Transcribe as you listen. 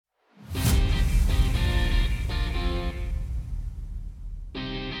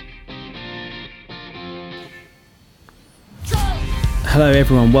Hello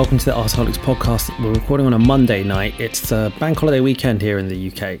everyone, welcome to the Arseholics podcast. We're recording on a Monday night. It's a bank holiday weekend here in the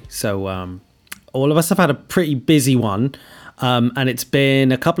UK. So all of us have had a pretty busy one. And it's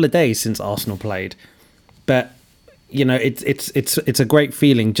been a couple of days since Arsenal played. But, you know, it's a great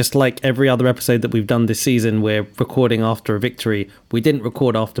feeling. Just like every other episode that we've done this season, we're recording after a victory. We didn't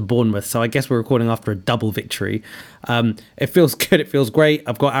record after Bournemouth, so I guess we're recording after a double victory. It feels good. It feels great.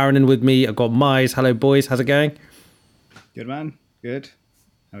 I've got Aaron in with me. I've got Mize. Hello, boys. How's it going? Good, man. Good.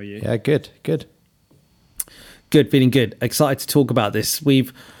 How are you? Yeah, good. Good, feeling good. Excited to talk about this. We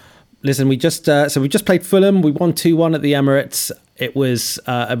just played Fulham. We won 2-1 at the Emirates. It was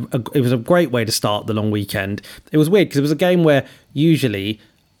a great way to start the long weekend. It was weird because it was a game where usually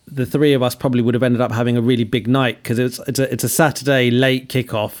the three of us probably would have ended up having a really big night because it's a Saturday late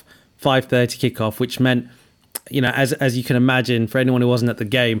kickoff, 5:30 kickoff, which meant, you know, as you can imagine, for anyone who wasn't at the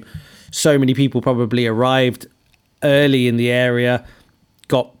game, so many people probably arrived early in the area,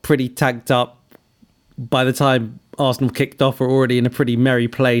 got pretty tagged up. By the time Arsenal kicked off, we're already in a pretty merry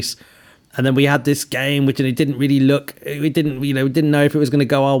place. And then we had this game, which it didn't really look, we didn't know if it was going to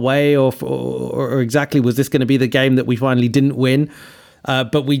go our way or exactly was this going to be the game that we finally didn't win.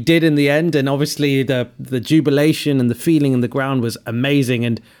 But we did in the end. And obviously the jubilation and the feeling in the ground was amazing.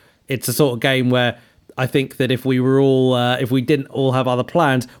 And it's a sort of game where I think that if we didn't all have other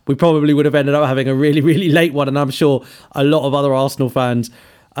plans, we probably would have ended up having a really, really late one. And I'm sure a lot of other Arsenal fans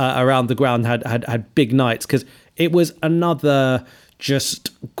around the ground had big nights because it was another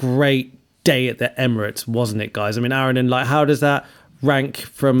just great day at the Emirates, wasn't it, guys? I mean, Aaron, and how does that rank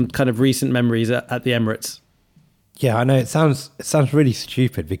from kind of recent memories at the Emirates? Yeah, I know it sounds really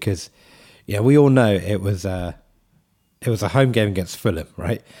stupid because, yeah, we all know it was a home game against Fulham,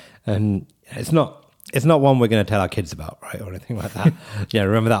 right? And it's not one we're going to tell our kids about, right, or anything like that. Yeah,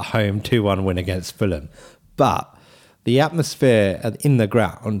 remember that home 2-1 win against Fulham, but the atmosphere in the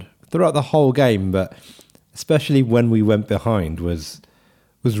ground throughout the whole game, but especially when we went behind, was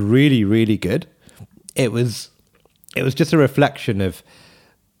really, really good. It was just a reflection of,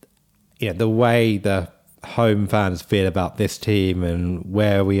 you know, the way the home fans feel about this team and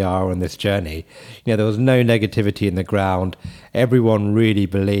where we are on this journey. You know, there was no negativity in the ground. Everyone really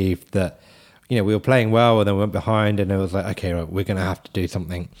believed that, you know, we were playing well and then we went behind and it was like, okay, right, we're going to have to do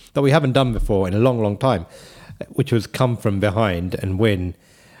something that we haven't done before in a long, long time, which was come from behind and win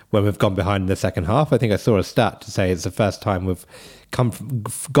when we've gone behind in the second half. I think I saw a stat to say it's the first time we've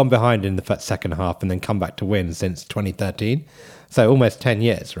gone behind in the second half and then come back to win since 2013. So almost 10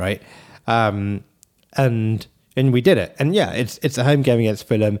 years, right? And we did it. And yeah, it's a home game against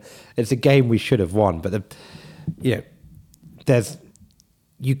Fulham. It's a game we should have won, but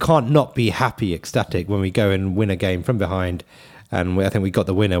you can't not be happy, ecstatic when we go and win a game from behind. And I think we got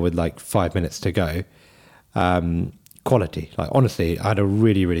the winner with 5 minutes to go. Quality. Honestly, I had a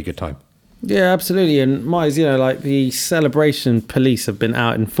really, really good time. Yeah, absolutely. And Mize, the celebration police have been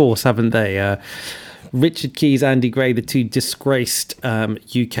out in force, haven't they? Richard Keys, Andy Gray, the two disgraced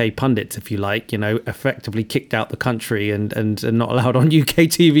UK pundits, if you like, effectively kicked out the country and not allowed on UK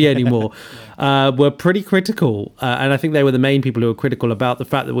TV anymore, were pretty critical. And I think they were the main people who were critical about the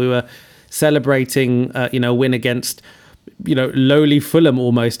fact that we were celebrating, a win against, lowly Fulham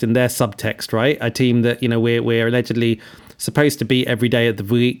almost in their subtext, right? A team that, we're allegedly supposed to beat every day of the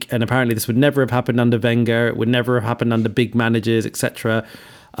week. And apparently this would never have happened under Wenger. It would never have happened under big managers, etc.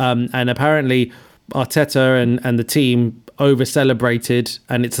 And apparently Arteta and the team over-celebrated,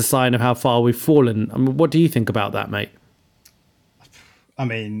 and it's a sign of how far we've fallen. I mean, what do you think about that, mate? I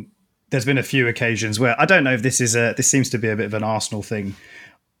mean, there's been a few occasions where I don't know if this seems to be a bit of an Arsenal thing,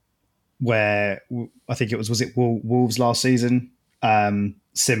 where I think it was Wolves last season,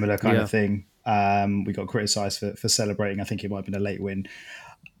 similar kind of thing. We got criticised for celebrating. I think it might have been a late win.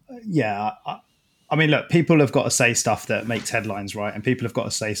 Yeah, I mean, look, people have got to say stuff that makes headlines, right? And people have got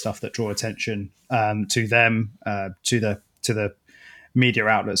to say stuff that draw attention to them, to the media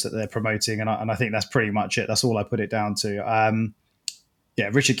outlets that they're promoting. And I think that's pretty much it. That's all I put it down to.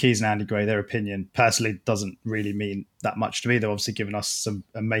 Richard Keys and Andy Gray, their opinion personally doesn't really mean that much to me. They've obviously given us some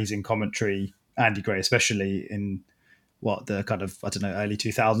amazing commentary, Andy Gray, especially in the kind of, I don't know, early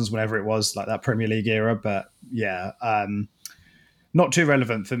 2000s, whenever it was, like that Premier League era. But yeah, not too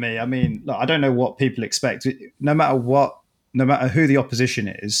relevant for me. I mean, look, I don't know what people expect. No matter who the opposition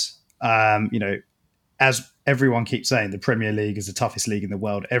is, as everyone keeps saying, the Premier League is the toughest league in the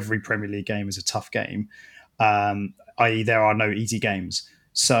world. Every Premier League game is a tough game, i.e. there are no easy games.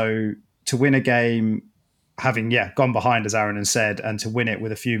 So to win a game, having gone behind, as Aaron has said, and to win it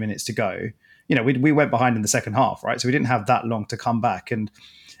with a few minutes to go, we went behind in the second half, right? So we didn't have that long to come back. And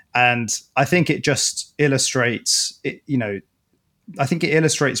I think it just illustrates it, I think it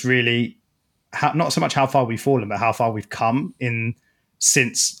illustrates really how, not so much how far we've fallen, but how far we've come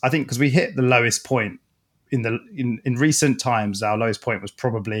since, I think, because we hit the lowest point in recent times. Our lowest point was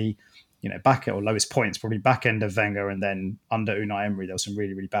probably, lowest points probably back end of Wenger, and then under Unai Emery there were some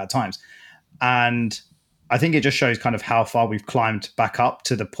really, really bad times. And I think it just shows kind of how far we've climbed back up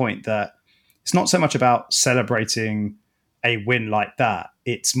to the point that it's not so much about celebrating a win like that.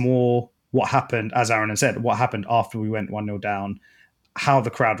 It's more what happened, as Aaron has said, what happened after we went 1-0 down, how the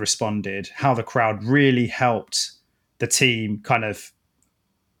crowd responded, how the crowd really helped the team kind of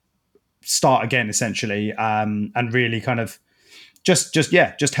start again, essentially, and really kind of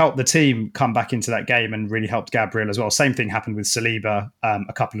just help the team come back into that game, and really helped Gabriel as well. Same thing happened with Saliba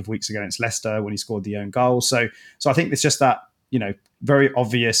a couple of weeks ago against Leicester when he scored the own goal. So I think it's just that, very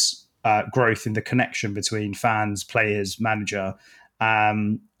obvious growth in the connection between fans, players, manager,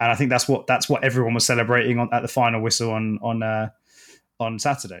 and I think that's what everyone was celebrating at the final whistle on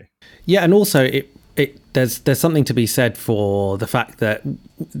Saturday. Yeah, and also there's something to be said for the fact that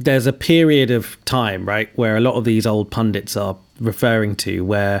there's a period of time, right, where a lot of these old pundits are referring to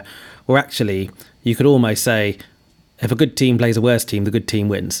where actually you could almost say if a good team plays a worse team, the good team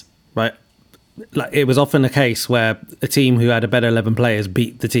wins, right? Like, it was often a case where a team who had a better 11 players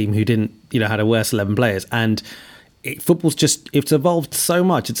beat the team who didn't, had a worse 11 players. And football's it's evolved so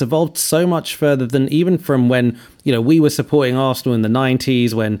much. It's evolved so much further than even from when, we were supporting Arsenal in the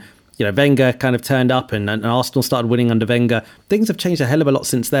 90s, when, Wenger kind of turned up and Arsenal started winning under Wenger. Things have changed a hell of a lot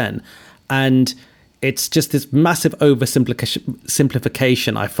since then. And it's just this massive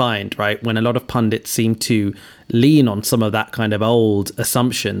oversimplification, I find, right? When a lot of pundits seem to lean on some of that kind of old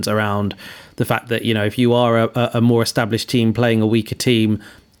assumptions around the fact that, if you are a more established team playing a weaker team,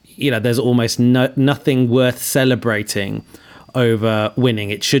 there's almost nothing worth celebrating over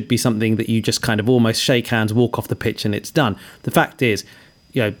winning. It should be something that you just kind of almost shake hands, walk off the pitch, and it's done. The fact is,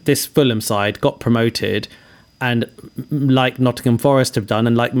 this Fulham side got promoted, and like Nottingham Forest have done,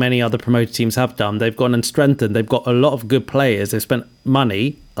 and like many other promoted teams have done, they've gone and strengthened. They've got a lot of good players. They've spent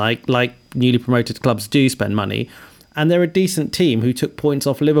money, like newly promoted clubs do spend money, and they're a decent team who took points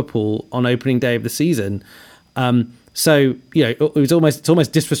off Liverpool on opening day of the season. So it's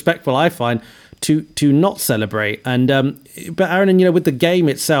almost disrespectful, I find, to not celebrate. And but Aaron, with the game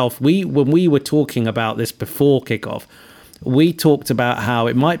itself, when we were talking about this before kickoff, we talked about how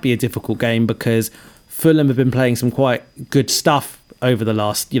it might be a difficult game because Fulham have been playing some quite good stuff over the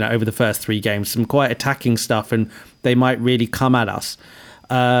last, over the first three games, some quite attacking stuff, and they might really come at us.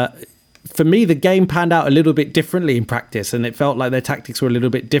 For me, the game panned out a little bit differently in practice, and it felt like their tactics were a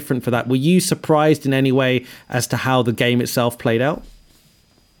little bit different for that. Were you surprised in any way as to how the game itself played out?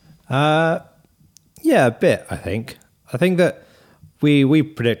 Yeah, a bit, I think. I think that we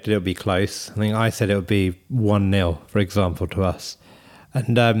predicted it would be close. I think I said it would be 1-0, for example, to us.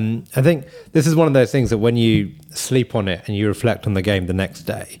 And I think this is one of those things that when you sleep on it and you reflect on the game the next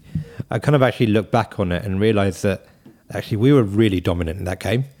day, I kind of actually look back on it and realise that actually we were really dominant in that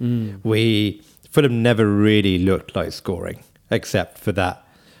game. Fulham never really looked like scoring, except for that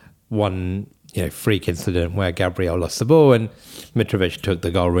one freak incident where Gabriel lost the ball and Mitrovic took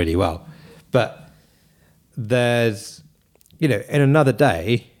the goal really well. But there's, in another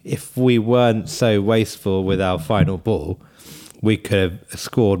day, if we weren't so wasteful with our final ball, we could have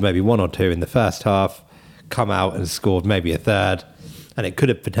scored maybe one or two in the first half, come out and scored maybe a third, and it could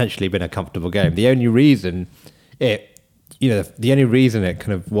have potentially been a comfortable game. The only reason it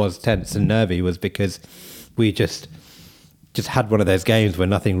kind of was tense and nervy was because we just had one of those games where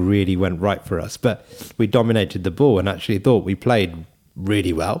nothing really went right for us. But we dominated the ball and actually thought we played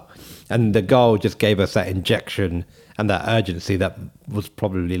really well. And the goal just gave us that injection and that urgency that was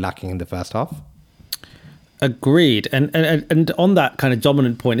probably lacking in the first half. Agreed. And on that kind of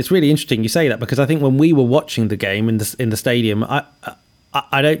dominant point, it's really interesting you say that, because I think when we were watching the game in the stadium,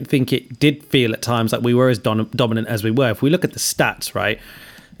 I don't think it did feel at times like we were as dominant as we were. If we look at the stats, right,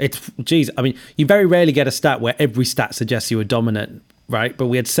 you very rarely get a stat where every stat suggests you were dominant, right? But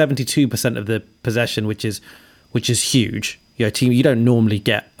we had 72% of the possession, which is huge. Team, you don't normally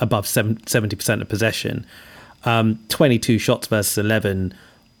get above 70% of possession. 22 shots versus 11,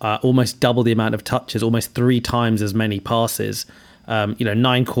 almost double the amount of touches, almost 3 times as many passes.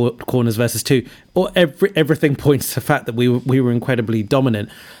 9 corners versus 2. Or everything points to the fact that we were incredibly dominant.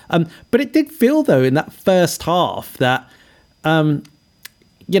 But it did feel, though, in that first half that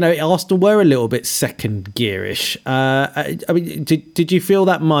Arsenal were a little bit second gearish. Did you feel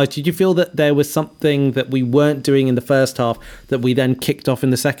that much? Did you feel that there was something that we weren't doing in the first half that we then kicked off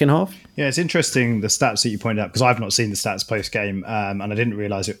in the second half? Yeah, it's interesting the stats that you pointed out, because I've not seen the stats post game, and I didn't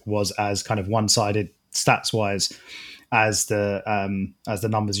realise it was as kind of one-sided stats-wise. as the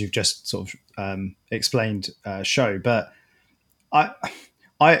numbers you've just sort of explained show. But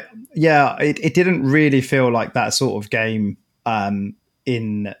it didn't really feel like that sort of game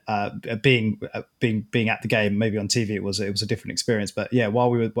in being at the game. Maybe on TV it was a different experience. But yeah, while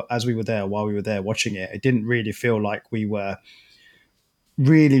we were there watching it, it didn't really feel like we were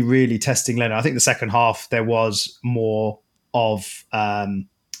really, really testing Leno. I think the second half there was more of a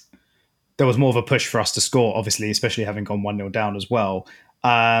push for us to score, obviously, especially having gone 1-0 down as well.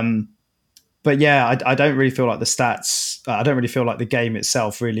 But yeah, I don't really feel like the stats. I don't really feel like the game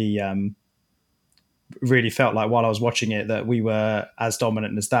itself really felt like, while I was watching it, that we were as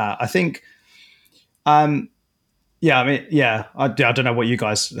dominant as that. I think. I don't know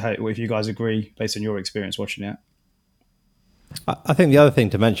if you guys agree based on your experience watching it. I think the other thing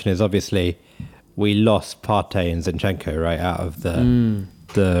to mention is obviously we lost Partey and Zinchenko right out of the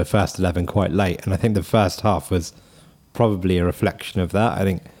first 11 quite late, and I think the first half was probably a reflection of that. I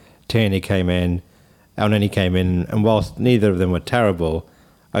think Tierney came in, Elneny came in, and whilst neither of them were terrible,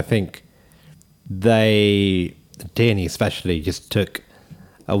 I think Tierney especially just took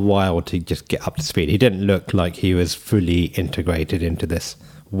a while to just get up to speed. He didn't look like he was fully integrated into this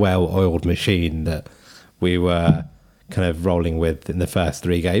well-oiled machine that we were kind of rolling with in the first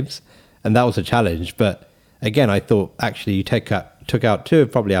 3 games, and that was a challenge. But again, I thought actually you took out 2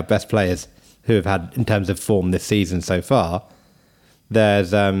 of probably our best players who have had in terms of form this season so far.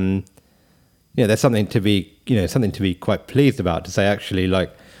 There's there's something to be quite pleased about, to say actually,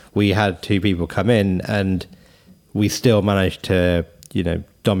 like, we had 2 people come in and we still managed to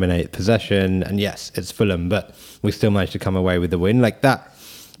dominate possession, and yes, it's Fulham, but we still managed to come away with the win. Like, that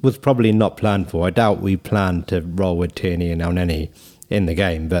was probably not planned for. I doubt we planned to roll with Tierney and Elneny in the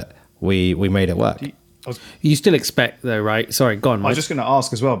game, but we made it work. You still expect, though, right? Sorry, go on, Mike. I was just going to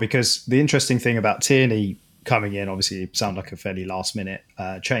ask as well, because the interesting thing about Tierney coming in, obviously it sounded like a fairly last minute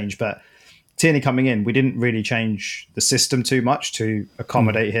change, but Tierney coming in, we didn't really change the system too much to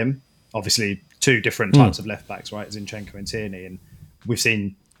accommodate him. Obviously 2 different types of left backs, right? Zinchenko and Tierney, and we've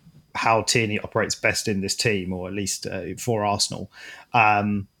seen how Tierney operates best in this team, or at least for Arsenal.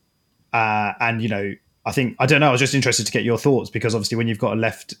 I think, I don't know, I was just interested to get your thoughts, because obviously when you've got a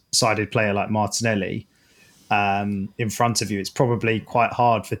left-sided player like Martinelli in front of you, it's probably quite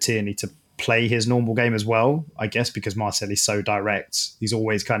hard for Tierney to play his normal game as well, I guess, because Martinelli's so direct. He's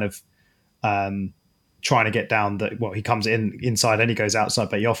always kind of trying to get down he comes inside and he goes outside,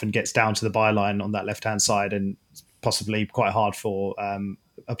 but he often gets down to the byline on that left-hand side, and it's possibly quite hard for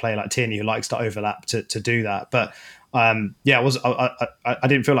a player like Tierney, who likes to overlap, to do that. But I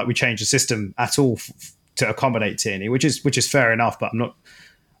didn't feel like we changed the system at all to accommodate Tierney, which is fair enough. But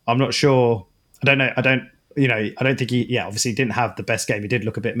I'm not sure. I don't know. I don't think he. Yeah, obviously he didn't have the best game. He did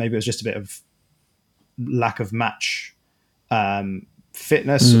look a bit. Maybe it was just a bit of lack of match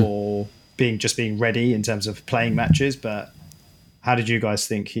fitness, or being ready in terms of playing matches. But how did you guys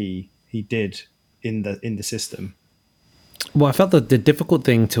think he did in the system? Well, I felt that the difficult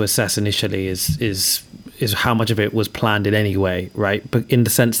thing to assess initially is how much of it was planned in any way, right? But in the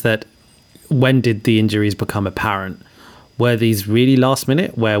sense that, when did the injuries become apparent? Were these really last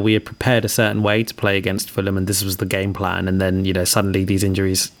minute, where we had prepared a certain way to play against Fulham and this was the game plan, and then suddenly these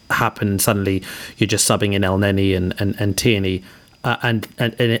injuries happen, suddenly you're just subbing in Elneny and Tierney, and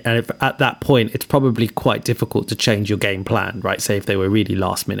if at that point it's probably quite difficult to change your game plan, right? Say if they were really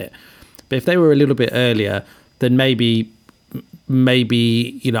last minute, but if they were a little bit earlier, then maybe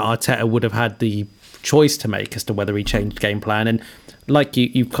Arteta would have had the choice to make as to whether he changed game plan. And like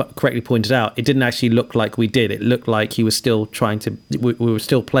you correctly pointed out, it didn't actually look like we did. It looked like he was still we were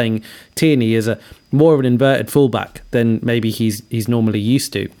still playing Tierney as a more of an inverted fullback than maybe he's normally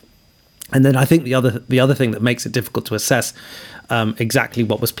used to. And then I think the other thing that makes it difficult to assess exactly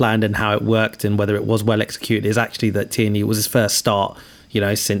what was planned and how it worked and whether it was well executed is actually that Tierney was his first start,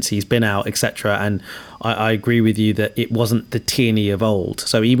 since he's been out, etc. And I agree with you that it wasn't the Tierney of old.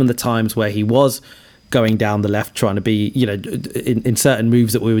 So even the times where he was going down the left, trying to be, in certain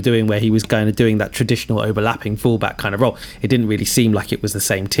moves that we were doing, where he was doing that traditional overlapping fullback kind of role, it didn't really seem like it was the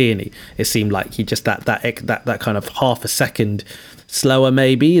same Tierney. It seemed like he just that kind of half a second slower,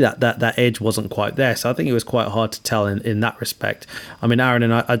 maybe that edge wasn't quite there. So I think it was quite hard to tell in that respect. I mean, Aaron,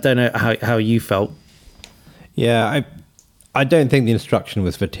 and I don't know how you felt. Yeah, I don't think the instruction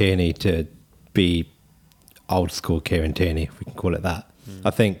was for Tierney to be old school Kieran Tierney, if we can call it that. I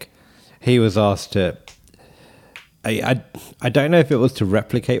think he was asked to. I don't know if it was to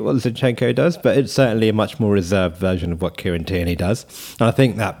replicate what Zinchenko does, but it's certainly a much more reserved version of what Kieran Tierney does. And I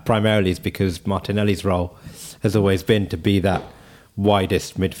think that primarily is because Martinelli's role has always been to be that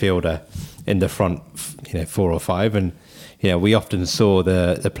widest midfielder in the front 4 or 5, and we often saw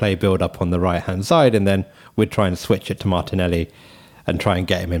the play build up on the right hand side, and then we'd try and switch it to Martinelli and try and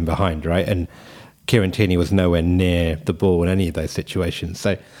get him in behind, right? And Kieran Tierney was nowhere near the ball in any of those situations.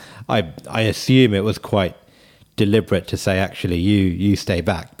 So I assume it was quite deliberate to say, actually, you stay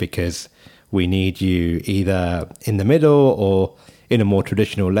back because we need you either in the middle or in a more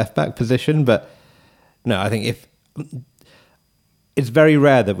traditional left back position. But no, I think it's very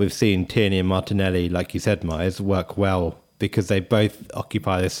rare that we've seen Tierney and Martinelli, like you said, Myers, work well because they both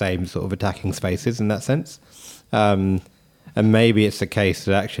occupy the same sort of attacking spaces in that sense. And maybe it's the case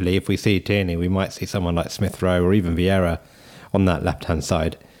that actually if we see Tierney, we might see someone like Smith Rowe or even Vieira on that left-hand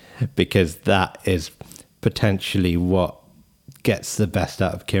side, because that is potentially what gets the best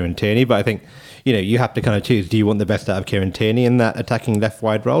out of Kieran Tierney. But I think, you have to kind of choose. Do you want the best out of Kieran Tierney in that attacking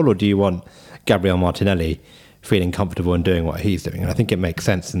left-wide role, or do you want Gabriel Martinelli feeling comfortable and doing what he's doing? And I think it makes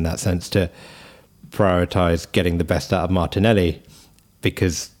sense in that sense to prioritise getting the best out of Martinelli,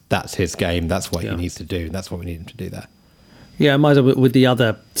 because that's his game, that's what he needs to do, and that's what we need him to do there. Yeah, might as well with the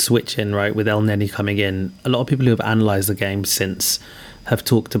other switch in, right, with El Neni coming in. A lot of people who have analysed the game since have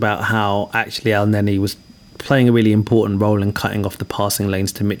talked about how actually El Neni was playing a really important role in cutting off the passing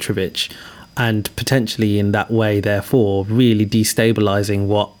lanes to Mitrovic, and potentially in that way, therefore, really destabilising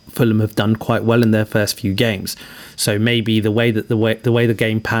what Fulham have done quite well in their first few games. So maybe the way the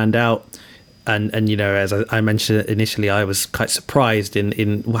game panned out, and as I mentioned initially, I was quite surprised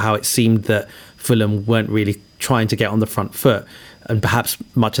in how it seemed that Fulham weren't really trying to get on the front foot, and perhaps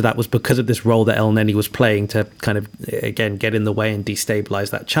much of that was because of this role that El Neni was playing to kind of again get in the way and destabilise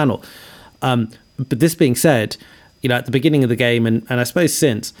that channel. But this being said, at the beginning of the game and I suppose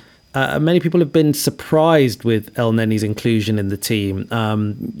since, many people have been surprised with El Neni's inclusion in the team,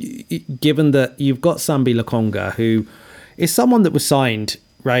 given that you've got Sambi Lokonga, who is someone that was signed,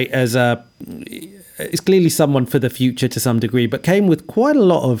 right, as is clearly someone for the future to some degree, but came with quite a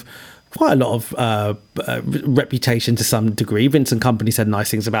lot of reputation to some degree. Vincent Kompany said nice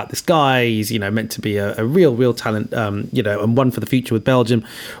things about this guy. He's meant to be a real talent, and one for the future with Belgium.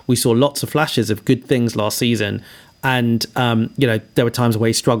 We saw lots of flashes of good things last season. And, there were times where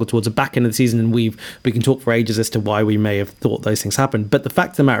he struggled towards the back end of the season, and we can talk for ages as to why we may have thought those things happened. But the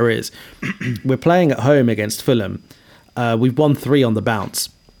fact of the matter is, we're playing at home against Fulham. We've won 3 on the bounce,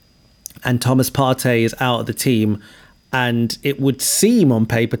 and Thomas Partey is out of the team. And it would seem on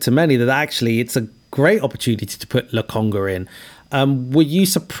paper to many that actually it's a great opportunity to put Lokonga in. Were you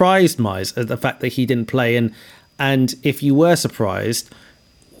surprised, Mize, at the fact that he didn't play? And if you were surprised,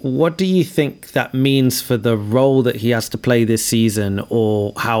 what do you think that means for the role that he has to play this season,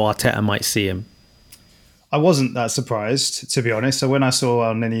 or how Arteta might see him? I wasn't that surprised, to be honest. So when I saw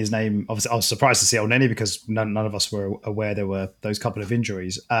El Neni's name, obviously I was surprised to see El Neni because none of us were aware there were those couple of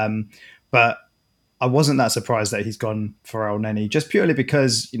injuries. But I wasn't that surprised that he's gone for El Neni, just purely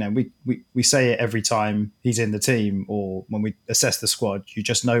because, we say it every time he's in the team, or when we assess the squad, you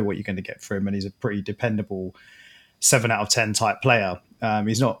just know what you're going to get from him, and he's a pretty dependable 7 out of 10 type player.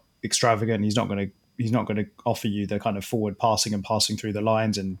 He's not extravagant. He's not going to offer you the kind of forward passing and passing through the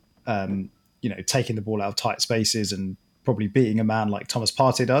lines and taking the ball out of tight spaces and probably beating a man like Thomas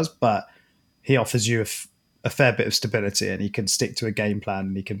Partey does. But he offers you a fair bit of stability, and he can stick to a game plan,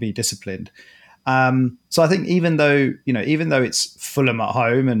 and he can be disciplined. So I think even though it's Fulham at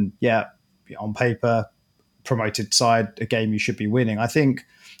home, and on paper, promoted side, a game you should be winning, I think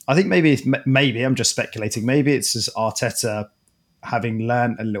maybe I'm just speculating. Maybe it's as Arteta having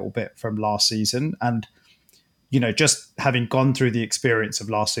learned a little bit from last season, and just having gone through the experience of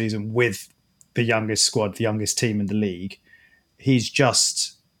last season with the youngest squad, the youngest team in the league, he's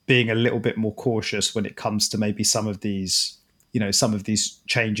just being a little bit more cautious when it comes to maybe some of these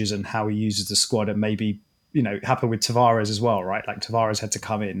changes and how he uses the squad. And maybe happened with Tavares as well, right? Like Tavares had to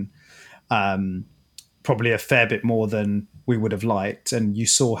come in probably a fair bit more than we would have liked, and you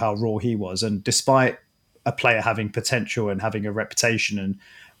saw how raw he was. And despite a player having potential and having a reputation, and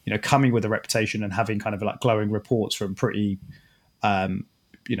coming with a reputation and having kind of like glowing reports from pretty good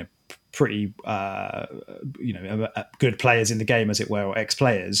players in the game, as it were, or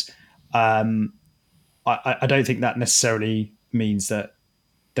ex-players, I don't think that necessarily means that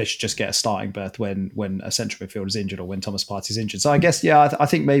they should just get a starting berth when a central midfielder is injured or when Thomas Partey is injured. So I guess I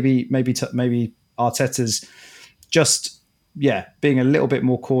think maybe Arteta's just being a little bit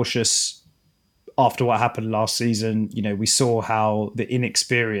more cautious after what happened last season. We saw how the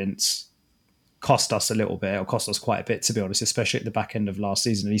inexperience cost us a little bit, or cost us quite a bit, to be honest, especially at the back end of last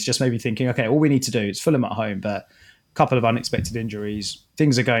season. And he's just maybe thinking, okay, all we need to do is Fulham at home, but a couple of unexpected injuries,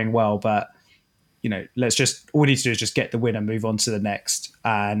 things are going well, but all we need to do is just get the win and move on to the next.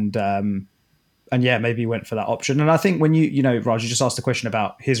 And and yeah, maybe he went for that option. And I think when Raj, you just asked the question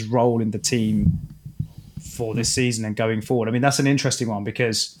about his role in the team for this season and going forward. I mean, that's an interesting one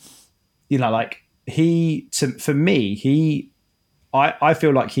because, like for me, I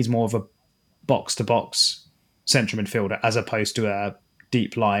feel like he's more of a box to box central midfielder as opposed to a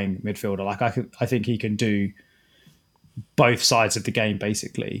deep lying midfielder. Like I think he can do both sides of the game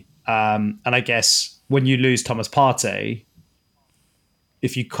basically. And I guess when you lose Thomas Partey,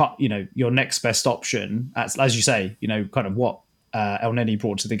 if you cut, your next best option, as you say, kind of what El Neni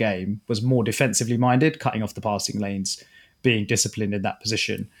brought to the game was more defensively minded, cutting off the passing lanes, being disciplined in that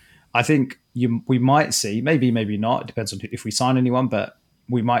position. I think we might see, maybe not, it depends on if we sign anyone, but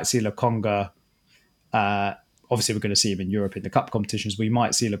we might see Lokonga. Obviously, we're going to see him in Europe in the cup competitions. We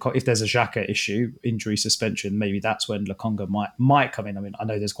might see Lokonga, if there's a Xhaka issue, injury, suspension, maybe that's when Lokonga might come in. I mean, I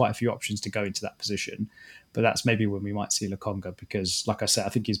know there's quite a few options to go into that position, but that's maybe when we might see Lokonga because, like I said, I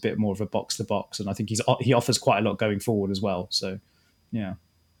think he's a bit more of a box to box, and I think he offers quite a lot going forward as well. So, yeah.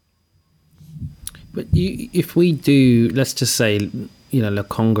 But if we do, let's just say,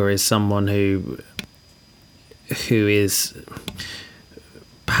 Lokonga is someone who is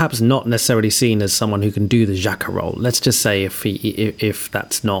perhaps not necessarily seen as someone who can do the Xhaka role. Let's just say if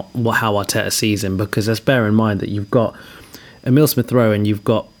that's not how Arteta sees him, because let's bear in mind that you've got Emile Smith-Rowe and you've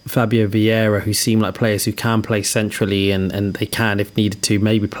got Fabio Vieira, who seem like players who can play centrally and they can, if needed to,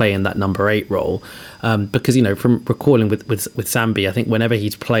 maybe play in that number 8 role. Because, from recalling with Zambi, I think whenever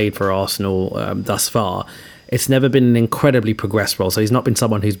he's played for Arsenal thus far, it's never been an incredibly progressed role. So he's not been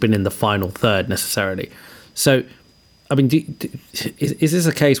someone who's been in the final third necessarily. So, I mean, is this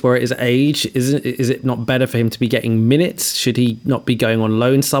a case where it is age? Is it not better for him to be getting minutes? Should he not be going on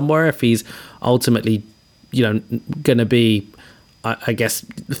loan somewhere if he's ultimately, going to be, I guess,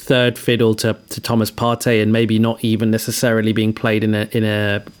 third fiddle to Thomas Partey and maybe not even necessarily being played in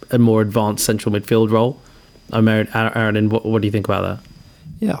a more advanced central midfield role? Aaron, what do you think about that?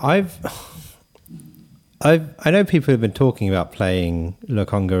 Yeah, I know people have been talking about playing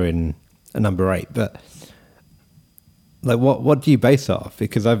Lokonga in a number 8, but like what do you base that off?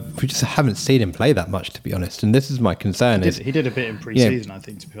 Because we just haven't seen him play that much, to be honest. And this is my concern. He did a bit in pre-season, I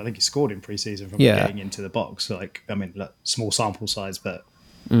think. I think he scored in pre-season from getting into the box. So small sample size, but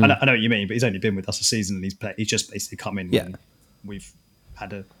I know what you mean. But he's only been with us a season, and he's just basically come in when we've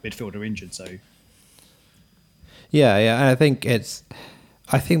had a midfielder injured. So and I think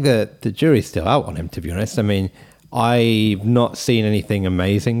that the jury's still out on him, to be honest. I mean, I've not seen anything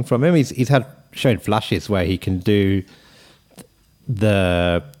amazing from him. He's shown flashes where he can do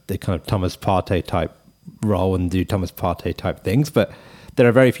the kind of Thomas Partey type role and do Thomas Partey type things, but there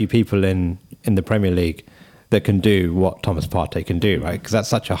are very few people in the Premier League that can do what Thomas Partey can do, right? Because that's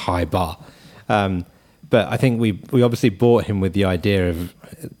such a high bar. But I think we obviously bought him with the idea of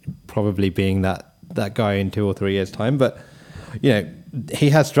probably being that guy in 2 or 3 years' time. But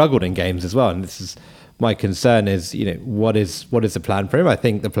he has struggled in games as well, and this is my concern. Is what is the plan for him? I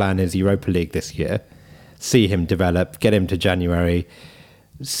think the plan is Europa League this year. See him develop, get him to January,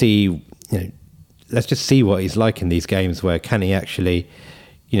 let's just see what he's like in these games where can he actually,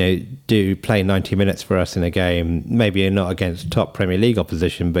 play 90 minutes for us in a game, maybe not against top Premier League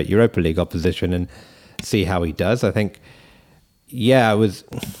opposition, but Europa League opposition, and see how he does. I think, I was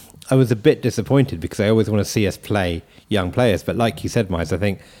a bit disappointed because I always want to see us play young players. But like you said, Miles, I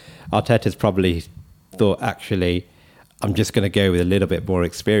think Arteta's probably thought, actually, I'm just going to go with a little bit more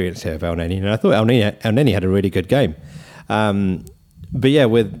experience here of El Neni. And I thought El Neni had a really good game. But yeah,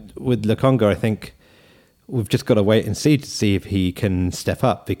 with Lokonga, I think we've just got to wait and see to see if he can step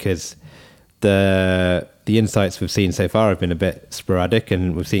up, because the insights we've seen so far have been a bit sporadic,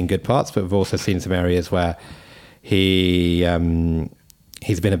 and we've seen good parts, but we've also seen some areas where he's been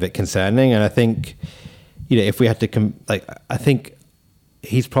a bit concerning. And I think, if we had to, I think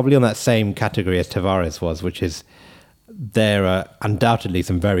he's probably on that same category as Tavares was, which is there are undoubtedly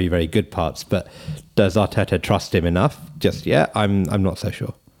some very, very good parts, but does Arteta trust him enough just yet? I'm not so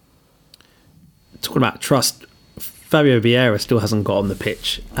sure. Talking about trust, Fabio Vieira still hasn't got on the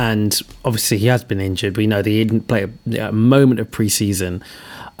pitch, and obviously he has been injured. We know that he didn't play a moment of pre-season,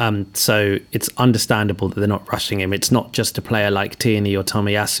 so it's understandable that they're not rushing him. It's not just a player like Tierney or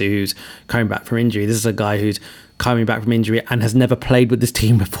Tomiyasu who's coming back from injury. This is a guy who's coming back from injury and has never played with this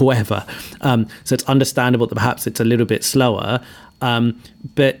team before ever. So it's understandable that perhaps it's a little bit slower.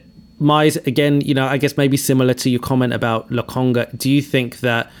 But Mize, again, I guess maybe similar to your comment about Lokonga, do you think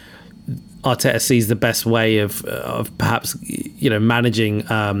that Arteta sees the best way of perhaps managing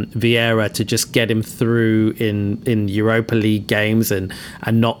Vieira to just get him through in Europa League games and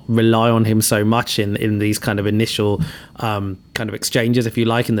not rely on him so much in these kind of initial kind of exchanges, if you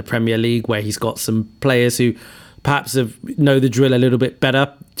like, in the Premier League, where he's got some players who perhaps know the drill a little bit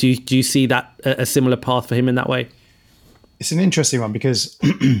better. Do you see that a similar path for him in that way? It's an interesting one because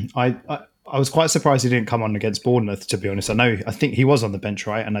I was quite surprised he didn't come on against Bournemouth, to be honest. I think he was on the bench,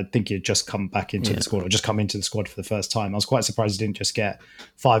 right? And I think he had just come back into the squad, or just come into the squad for the first time. I was quite surprised he didn't just get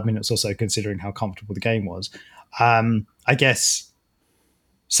 5 minutes or so, considering how comfortable the game was. I guess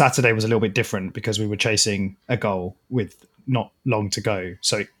Saturday was a little bit different because we were chasing a goal with not long to go.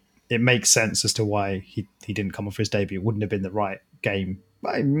 So it makes sense as to why he didn't come on for his debut. It wouldn't have been the right game.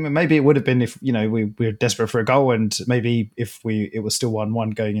 Maybe it would have been if we were desperate for a goal, and maybe if it was still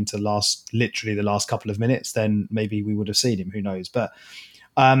 1-1 going into literally the last couple of minutes, then maybe we would have seen him. Who knows? But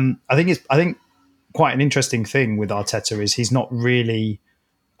I think quite an interesting thing with Arteta is he's not really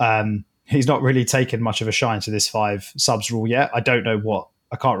taken much of a shine to this 5 subs rule yet. I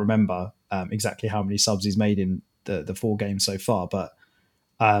can't remember exactly how many subs he's made in the 4 games so far, but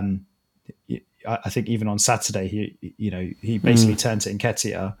I think even on Saturday, he basically turned to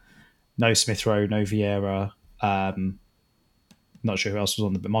Nketiah, no Smith Rowe, no Vieira. Not sure who else was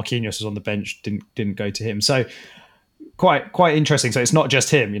on but Marquinhos was on the bench, didn't go to him. So quite interesting. So it's not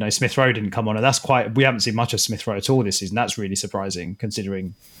just him. Smith Rowe didn't come on, and we haven't seen much of Smith Rowe at all this season. That's really surprising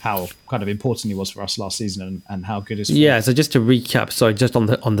considering how kind of important he was for us last season and how good his form. Yeah. So just to recap, sorry, just on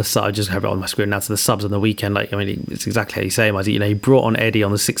the sub, I just have it on my screen now. So the subs on the weekend, it's exactly how you say it. He brought on Eddie on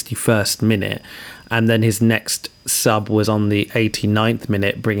the 61st minute, and then his next sub was on the 89th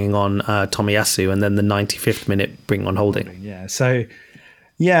minute, bringing on Tomiyasu, and then the 95th minute, bringing on Holding. Yeah. So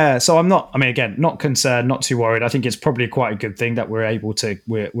I'm not concerned, not too worried. I think it's probably quite a good thing that we're able to,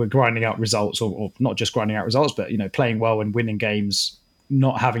 we're grinding out results, or not just grinding out results, but, playing well and winning games,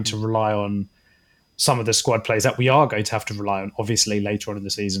 not having to rely on some of the squad plays that we are going to have to rely on, obviously, later on in the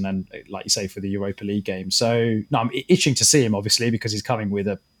season. And like you say, for the Europa League game. So no, I'm itching to see him, obviously, because he's coming with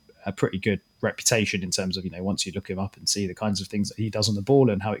a pretty good reputation in terms of, once you look him up and see the kinds of things that he does on the ball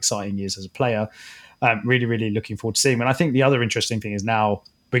and how exciting he is as a player. Really, really looking forward to seeing him. And I think the other interesting thing is now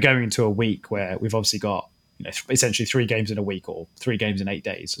we're going into a week where we've obviously got essentially 3 games in a week, or 3 games in 8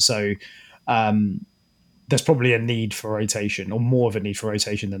 days. So there's probably a need for rotation, or more of a need for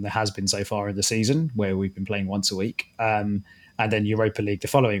rotation than there has been so far in the season, where we've been playing once a week, and then Europa League the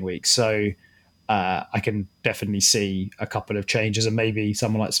following week. So I can definitely see a couple of changes, and maybe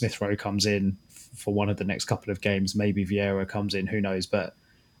someone like Smith Rowe comes in for one of the next couple of games. Maybe Vieira comes in, who knows? But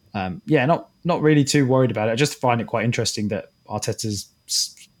not really too worried about it. I just find it quite interesting that Arteta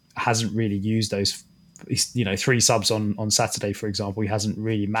hasn't really used those, 3 subs on Saturday, for example. He hasn't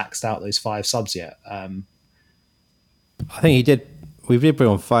really maxed out those 5 subs yet. I think he did. We did bring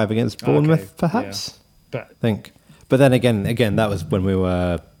on 5 against Bournemouth, perhaps. Yeah. I think. But then again, that was when we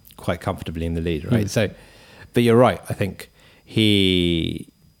were quite comfortably in the lead, right? So, but you're right. I think it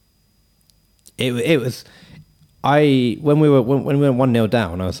was. When we went 1-0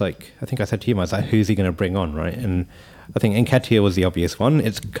 down, I think I said to you, I was like, who's he going to bring on, right? And I think Nketiah was the obvious one.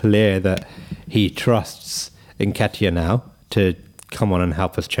 It's clear that he trusts Nketiah now to come on and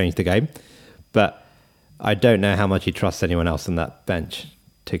help us change the game. But I don't know how much he trusts anyone else on that bench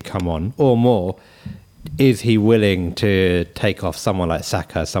to come on, or more. Is he willing to take off someone like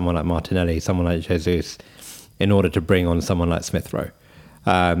Saka, someone like Martinelli, someone like Jesus, in order to bring on someone like Smith Rowe?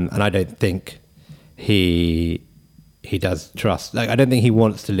 And I don't think he does trust. I don't think he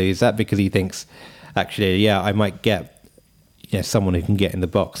wants to lose that, because he thinks, actually, I might get someone who can get in the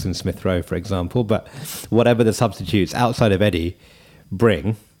box in Smith Rowe, for example. But whatever the substitutes outside of Eddie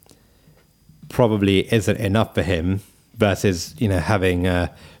bring probably isn't enough for him, versus having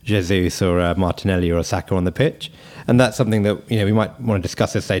Jesus or Martinelli or Saka on the pitch. And that's something that we might want to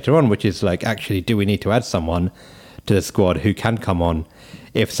discuss this later on, which is actually, do we need to add someone to the squad who can come on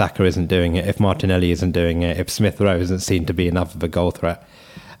if Saka isn't doing it, if Martinelli isn't doing it, if Smith Rowe isn't seen to be enough of a goal threat?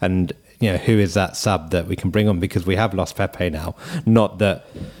 And who is that sub that we can bring on? Because we have lost Pepe now. Not that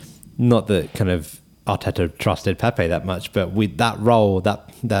kind of Arteta trusted Pepe that much, but with that role, that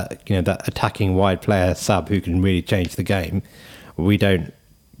attacking wide player sub who can really change the game, we don't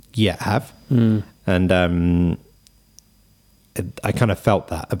yet have. And I kind of felt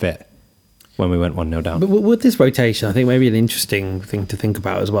that a bit when we went 1-0 down. But with this rotation, I think maybe an interesting thing to think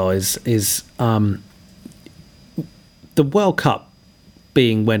about as well is the World Cup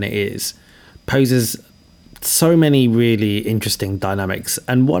being when it is poses so many really interesting dynamics.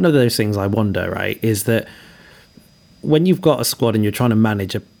 And one of those things I wonder, right, is that when you've got a squad and you're trying to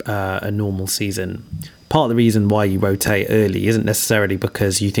manage a normal season, part of the reason why you rotate early isn't necessarily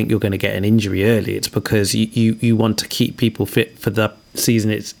because you think you're going to get an injury early. It's because you want to keep people fit for the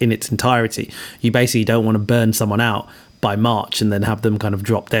season in its entirety. You basically don't want to burn someone out by March and then have them kind of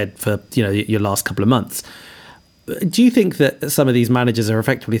drop dead for your last couple of months. Do you think that some of these managers are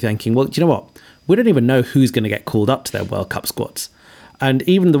effectively thinking, well, do you know what? We don't even know who's going to get called up to their World Cup squads. And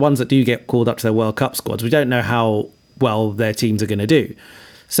even the ones that do get called up to their World Cup squads, we don't know how well their teams are going to do.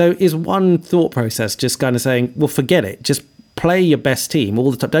 So is one thought process just kind of saying, well, forget it. Just play your best team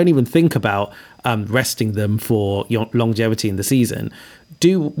all the time. Don't even think about resting them for your longevity in the season.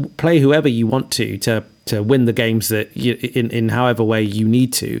 Do play whoever you want to win the games that in however way you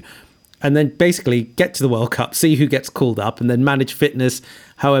need to. And then basically get to the World Cup, see who gets called up, and then manage fitness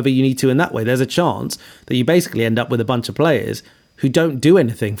however you need to in that way. There's a chance that you basically end up with a bunch of players who don't do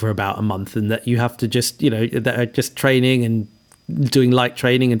anything for about a month, and that you have to just, that are just training and doing light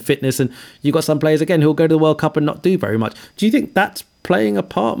training and fitness. And you've got some players, again, who'll go to the World Cup and not do very much. Do you think that's playing a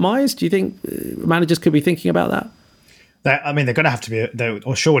part, Myers? Do you think managers could be thinking about that? I mean, they're going to have to be,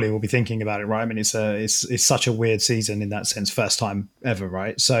 or surely will be thinking about it, right? I mean, it's such a weird season in that sense, first time ever,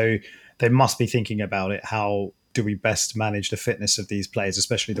 right? So they must be thinking about it. How do we best manage the fitness of these players,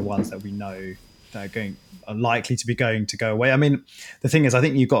 especially the ones that we know that are likely to be going to go away? I mean, the thing is, I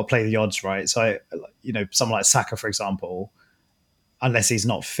think you've got to play the odds, right? So, someone like Saka, for example, unless he's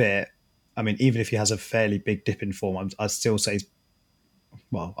not fit, I mean, even if he has a fairly big dip in form, I'd still say,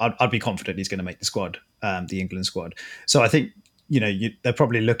 I'd be confident he's going to make the squad, the England squad. So I think, they're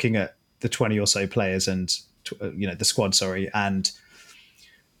probably looking at the 20 or so players and, the squad, and,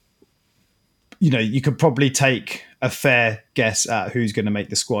 you could probably take a fair guess at who's going to make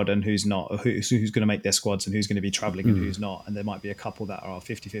the squad and who's not, or who's going to make their squads and who's going to be traveling and who's not. And there might be a couple that are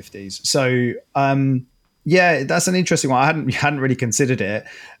 50-50s. So, yeah, that's an interesting one. I hadn't really considered it.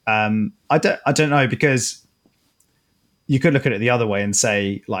 I don't know, because you could look at it the other way and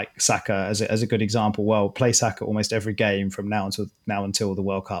say, like Saka as a good example. Well, play Saka almost every game from now until the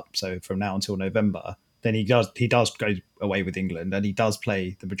World Cup. So from now until November, then he does go away with England, and he does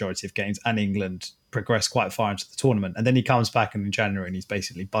play the majority of games, and England progress quite far into the tournament. And then he comes back in January and he's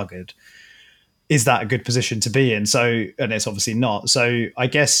basically buggered. Is that a good position to be in? So, and it's obviously not. So I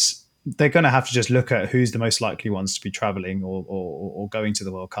guess they're going to have to just look at who's the most likely ones to be traveling or going to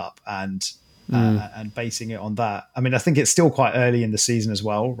the World Cup and basing it on that. I mean, I think it's still quite early in the season as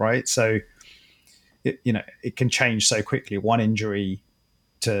well, right? So, it can change so quickly. One injury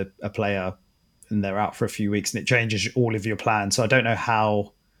to a player and they're out for a few weeks and it changes all of your plans. So I don't know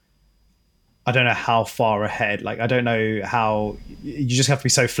how far ahead, like, I don't know how, you just have to be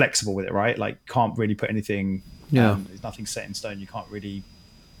so flexible with it, right? Like, can't really put anything, there's nothing set in stone. You can't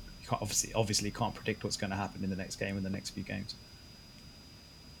obviously can't predict what's going to happen in the next game and the next few games.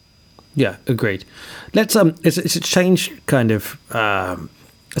 Yeah, agreed. Let's it's change kind of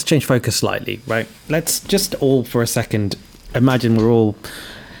let's change focus slightly, right? Let's just all for a second imagine we're all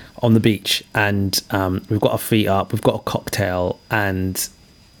on the beach and we've got our feet up, we've got a cocktail, and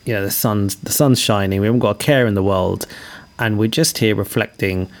the sun's shining. We haven't got a care in the world, and we're just here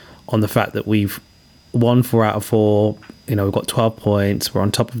reflecting on the fact that we've won 4 out of 4. We've got 12 points. We're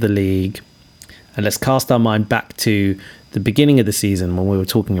on top of the league, and let's cast our mind back to the beginning of the season when we were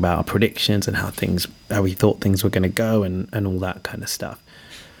talking about our predictions and how we thought things were going to go and all that kind of stuff.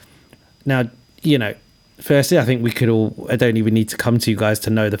 Now, firstly, I think I don't even need to come to you guys to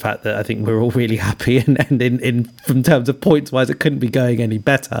know the fact that I think we're all really happy and in from terms of points wise, it couldn't be going any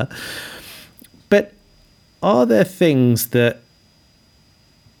better. But are there things that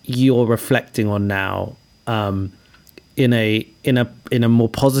you're reflecting on now in a more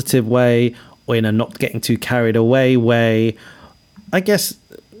positive way, or in a not getting too carried away way? I guess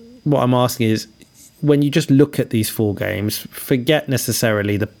what I'm asking is, when you just look at these 4 games, forget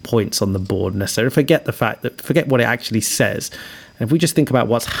necessarily the points on the board, forget what it actually says. And if we just think about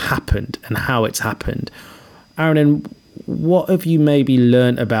what's happened and how it's happened, Aaron, what have you maybe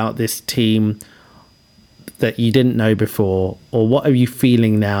learned about this team that you didn't know before, or what are you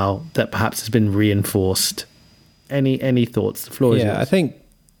feeling now that perhaps has been reinforced? Any thoughts? The floor is yours. I think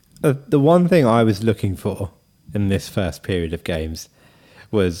the one thing I was looking for in this first period of games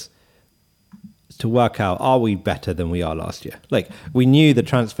was to work out, are we better than we are last year? Like, we knew the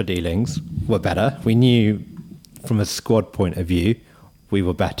transfer dealings were better. We knew from a squad point of view, we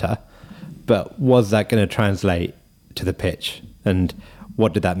were better. But was that going to translate to the pitch? And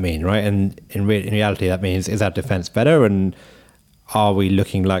what did that mean, right? And in reality, that means, is our defence better? And are we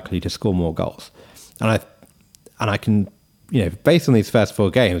looking likely to score more goals? And I can, based on these first 4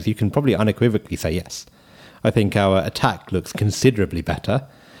 games, you can probably unequivocally say yes. I think our attack looks considerably better.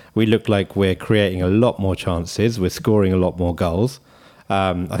 We look like we're creating a lot more chances. We're scoring a lot more goals.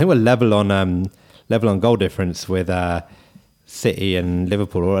 I think we're level on goal difference with City and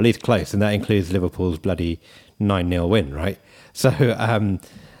Liverpool, or at least close, and that includes Liverpool's bloody 9-0 win, right? So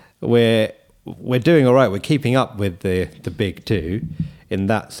we're doing all right. We're keeping up with the big two in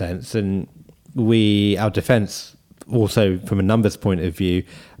that sense, and our defence also, from a numbers point of view,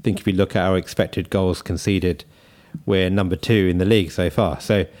 I think if you look at our expected goals conceded, we're number 2 in the league so far.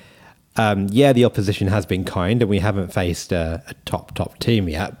 So the opposition has been kind, and we haven't faced a top team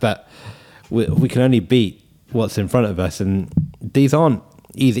yet, but we can only beat what's in front of us, and these aren't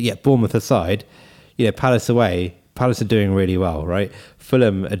easy yet. Bournemouth aside, Palace away, Palace are doing really well, right?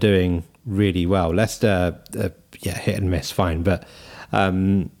 Fulham are doing really well. Leicester, hit and miss, fine, but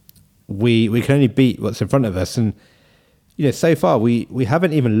we can only beat what's in front of us, and so far we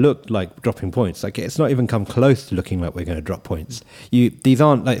haven't even looked like dropping points. Like, it's not even come close to looking like we're going to drop points. These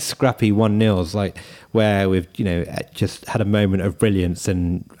aren't like scrappy 1-0s, like where we've just had a moment of brilliance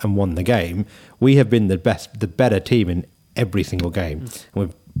and won the game. We have been the better team in every single game, and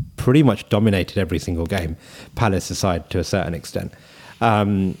we've pretty much dominated every single game, Palace aside to a certain extent.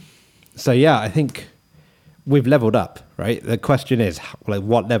 I think we've leveled up, right? The question is, like,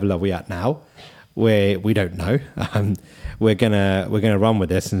 what level are we at now? We don't know. We're gonna run with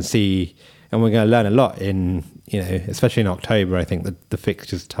this and see, and we're gonna learn a lot in especially in October. I think the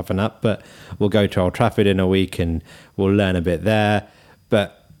fixtures toughen up, but we'll go to Old Trafford in a week and we'll learn a bit there.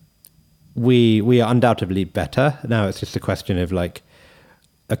 But we are undoubtedly better now. It's just a question of like,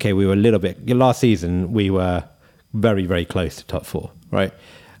 okay, we were a little bit last season. We were very, very close to top 4, right?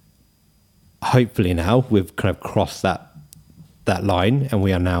 Hopefully now we've kind of crossed that line, and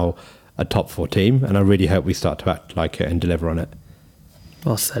we are now a top 4 team, and I really hope we start to act like it and deliver on it.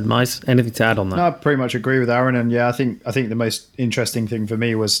 Well said, Mize. Anything to add on that? No, I pretty much agree with Aaron, and I think the most interesting thing for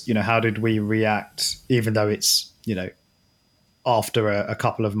me was how did we react, even though it's after a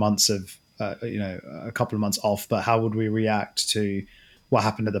couple of months of a couple of months off, but how would we react to what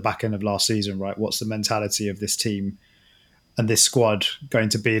happened at the back end of last season, right? What's the mentality of this team and this squad going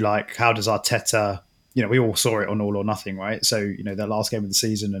to be like? How does Arteta? We all saw it on All or Nothing, right? So the last game of the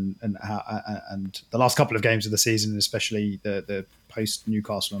season and the last couple of games of the season, especially the post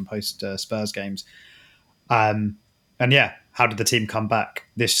Newcastle and post Spurs games, how did the team come back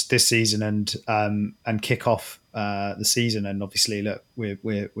this season and kick off the season? And obviously, look,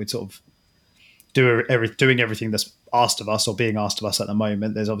 we're sort of doing everything that's asked of us or being asked of us at the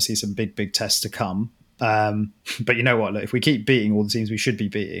moment. There's obviously some big tests to come, but you know what? Look, if we keep beating all the teams we should be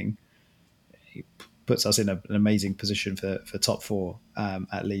beating, it puts us in an amazing position for top 4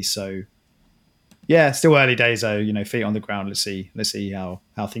 at least. So still early days though. Feet on the ground. Let's see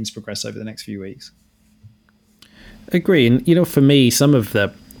how things progress over the next few weeks. Agree, and for me, some of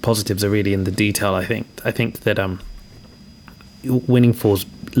the positives are really in the detail. I think that winning 4's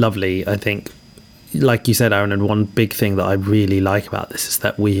lovely. I think, like you said, Aaron, and one big thing that I really like about this is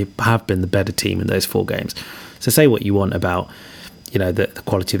that we have been the better team in those 4 games. So say what you want about the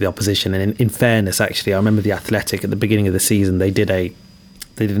quality of the opposition, and in fairness, actually, I remember The Athletic at the beginning of the season, they did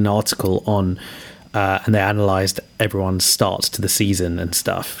an article on and they analysed everyone's starts to the season and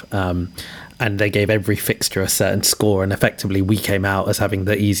stuff, and they gave every fixture a certain score, and effectively we came out as having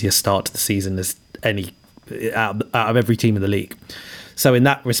the easiest start to the season as any out of every team in the league. So in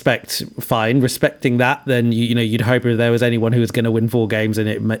that respect, fine, respecting that, then you'd hope if there was anyone who was going to win 4 games, and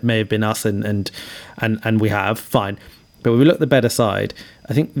it may have been us, and we have, fine. But when we look at the better side,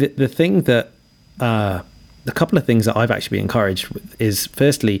 I think the thing that the couple of things that I've actually been encouraged with is,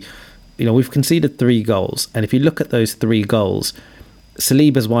 firstly, we've conceded 3 goals, and if you look at those 3 goals,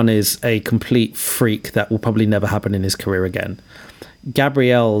 Saliba's one is a complete freak that will probably never happen in his career again.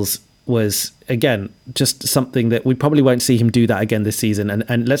 Gabriel's was, again, just something that we probably won't see him do that again this season.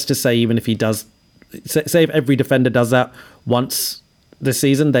 And let's just say, even if he does, say if every defender does that once this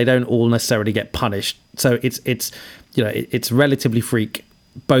season, they don't all necessarily get punished. So it's relatively freak,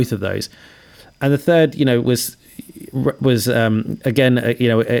 both of those. And the third, was again,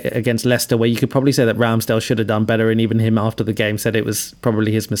 against Leicester, where you could probably say that Ramsdale should have done better, and even him after the game said it was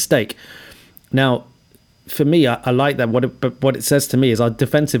probably his mistake. Now, for me, I like that. But what it says to me is our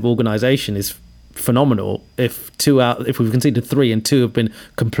defensive organisation is phenomenal. If we've conceded 3 and 2 have been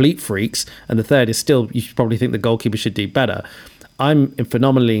complete freaks, and the third is still, you should probably think the goalkeeper should do better. I'm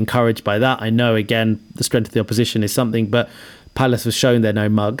phenomenally encouraged by that. I know, again, the strength of the opposition is something, but Palace has shown they're no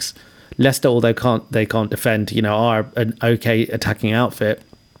mugs. Leicester, although they can't defend, are an okay attacking outfit.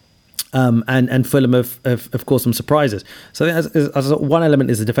 And Fulham have caused some surprises. So I think as one element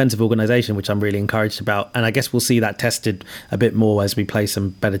is the defensive organisation, which I'm really encouraged about, and I guess we'll see that tested a bit more as we play some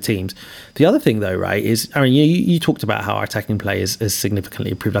better teams. The other thing, though, right, is you talked about how our attacking play has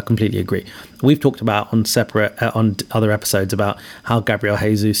significantly improved. I completely agree. We've talked about on other episodes about how Gabriel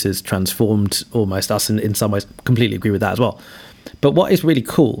Jesus has transformed almost us in some ways. Completely agree with that as well. But what is really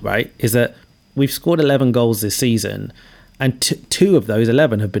cool, right, is that we've scored 11 goals this season. And two of those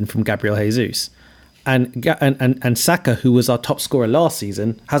 11 have been from Gabriel Jesus. And Saka, who was our top scorer last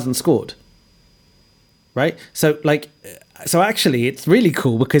season, hasn't scored. Right? So actually, it's really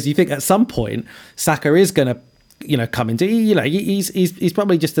cool because you think at some point, Saka is going to, come into, he's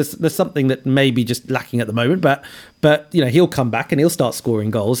probably just, there's something that may be just lacking at the moment, but he'll come back and he'll start scoring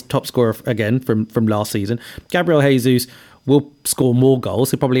goals, top scorer again from last season. Gabriel Jesus will score more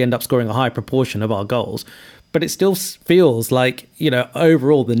goals. He'll probably end up scoring a high proportion of our goals. But it still feels like,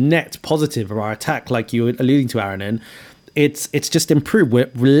 overall, the net positive of our attack, like you were alluding to, Aaron, and it's just improved. We're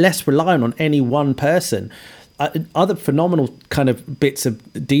less reliant on any one person. Other phenomenal kind of bits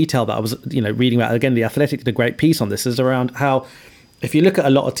of detail that I was, reading about, again, The Athletic did a great piece on this, is around how, if you look at a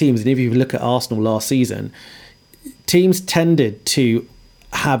lot of teams, and if you look at Arsenal last season, teams tended to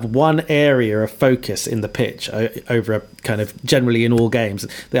have one area of focus in the pitch over a kind of generally in all games.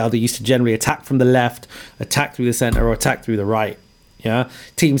 They either used to generally attack from the left, attack through the centre, or attack through the right. Yeah,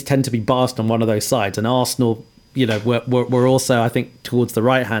 teams tend to be biased on one of those sides, and Arsenal, we're also, I think, towards the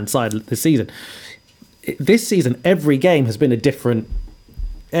right hand side this season. This season, every game has been a different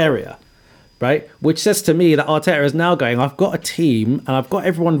area. Right, which says to me that Arteta is now going, I've got a team and I've got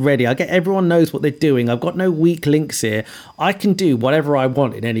everyone ready. Everyone knows what they're doing. I've got no weak links here. I can do whatever I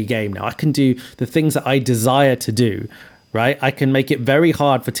want in any game now. I can do the things that I desire to do. Right, I can make it very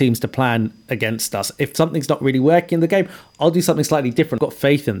hard for teams to plan against us. If something's not really working in the game, I'll do something slightly different. I've got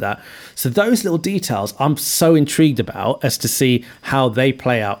faith in that. So those little details I'm so intrigued about as to see how they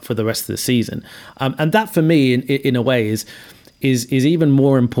play out for the rest of the season. And that for me, in a way, is even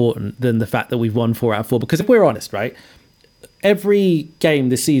more important than the fact that we've won 4 out of 4. Because if we're honest, right, every game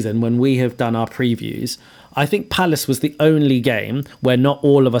this season when we have done our previews, I think Palace was the only game where not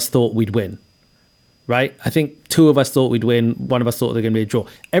all of us thought we'd win. Right? I think 2 of us thought we'd win. 1 of us thought they're going to be a draw.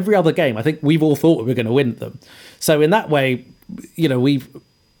 Every other game, I think we've all thought we were going to win them. So in that way, we've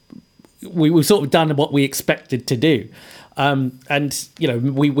sort of done what we expected to do. And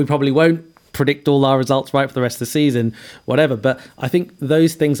we probably won't predict all our results right for the rest of the season, whatever. But I think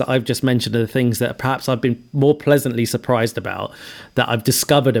those things that I've just mentioned are the things that perhaps I've been more pleasantly surprised about, that I've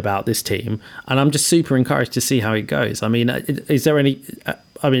discovered about this team. And I'm just super encouraged to see how it goes. I mean, is there any...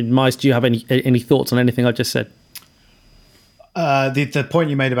 Miles, do you have any thoughts on anything I just said? The point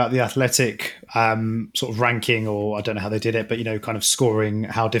you made about the Athletic sort of ranking, or I don't know how they did it, but kind of scoring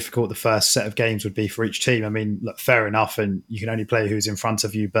how difficult the first set of games would be for each team. I mean, look, fair enough, and you can only play who's in front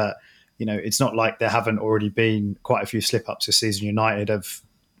of you, but it's not like there haven't already been quite a few slip-ups this season. United have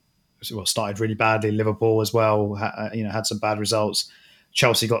started really badly. Liverpool as well, had some bad results.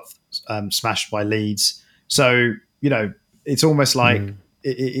 Chelsea got smashed by Leeds. So, it's almost like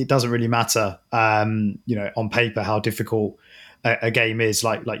it doesn't really matter, on paper how difficult a game is.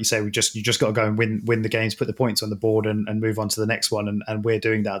 Like you say, you just got to go and win the games, put the points on the board, and move on to the next one. And we're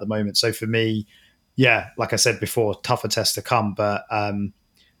doing that at the moment. So for me, yeah, like I said before, tougher tests to come, but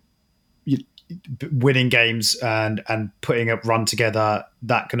winning games and putting a run together,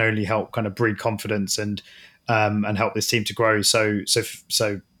 that can only help kind of breed confidence and help this team to grow. So that's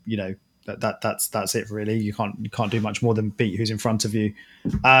it really. You can't do much more than beat who's in front of you.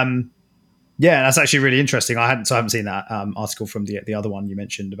 Yeah, that's actually really interesting. I haven't seen that article from the other one you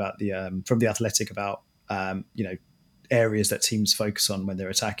mentioned about the from the Athletic about areas that teams focus on when they're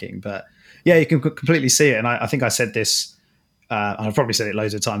attacking. But yeah, you can completely see it. And I think I said this. I've probably said it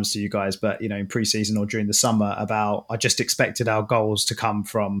loads of times to you guys, but in pre-season or during the summer, about I just expected our goals to come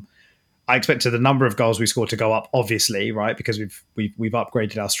from. I expected the number of goals we scored to go up, obviously, right, because we've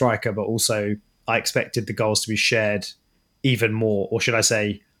upgraded our striker, but also I expected the goals to be shared even more, or should I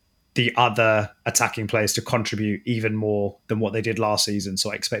say, the other attacking players to contribute even more than what they did last season.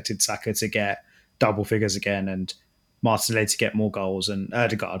 So I expected Saka to get double figures again, and Martinelli to get more goals, and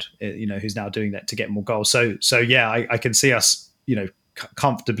Ødegaard, who's now doing that, to get more goals. So yeah, I can see us,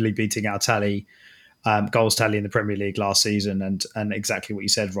 comfortably beating our goals tally in the Premier League last season, and exactly what you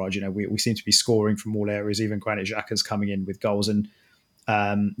said, Raj. We seem to be scoring from all areas. Even Granit Xhaka's coming in with goals, and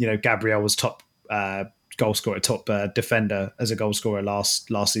Gabriel was top goal scorer, top defender as a goal scorer last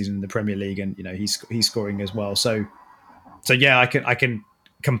season in the Premier League, and he's scoring as well. So yeah, I can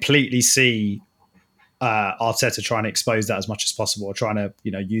completely see Arteta trying to expose that as much as possible, or trying to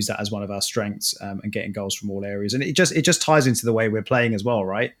use that as one of our strengths, and getting goals from all areas. And it just ties into the way we're playing as well,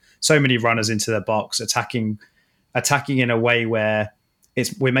 right? So many runners into the box, attacking in a way where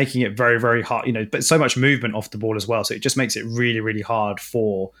we're making it very, very hard, but so much movement off the ball as well. So it just makes it really, really hard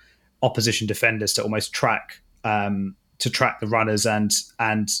for opposition defenders to almost track the runners and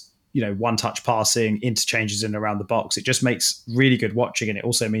one touch passing, interchanges in around the box. It just makes really good watching, and it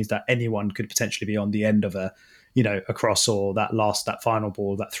also means that anyone could potentially be on the end of a cross or that final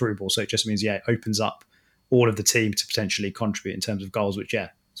ball, that through ball. So it just means it opens up all of the team to potentially contribute in terms of goals, which is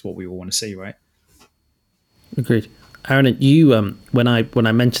what we all want to see, right? Agreed. Aaron, you when I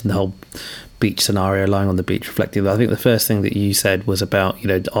mentioned the whole beach scenario, lying on the beach reflecting, I think the first thing that you said was about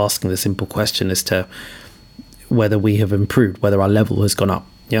asking the simple question as to whether we have improved, whether our level has gone up.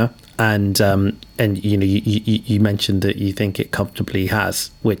 Yeah. And you mentioned that you think it comfortably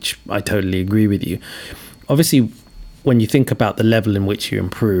has, which I totally agree with you. Obviously, when you think about the level in which you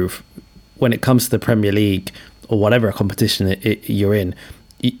improve, when it comes to the Premier League or whatever competition you're in,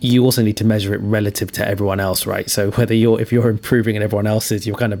 you also need to measure it relative to everyone else, right? So if you're improving and everyone else is,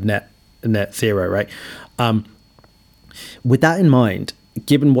 you're kind of net zero, right? With that in mind,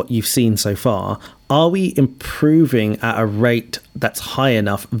 given what you've seen so far, are we improving at a rate that's high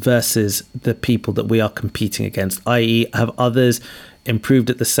enough versus the people that we are competing against? I.e., have others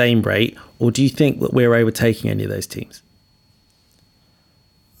improved at the same rate, or do you think that we're overtaking any of those teams?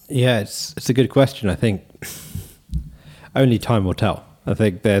 Yeah, it's a good question. I think only time will tell. I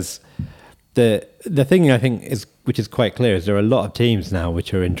think there's the thing I think which is quite clear is there are a lot of teams now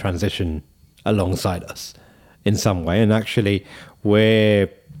which are in transition alongside us in some way, and actually we're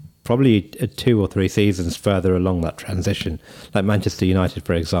probably 2 or 3 seasons further along that transition. Like Manchester United,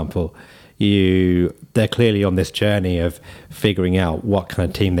 for example, they're clearly on this journey of figuring out what kind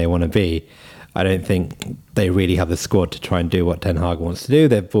of team they want to be. I don't think they really have the squad to try and do what Ten Hag wants to do.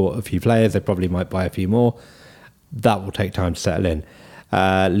 They've bought a few players. They probably might buy a few more. That will take time to settle in.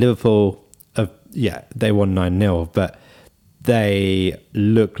 Liverpool, they won 9-0, but they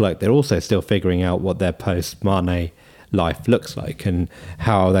look like they're also still figuring out what their post-Mane life looks like and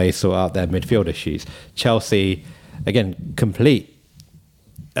how they sort out their midfield issues. Chelsea, again,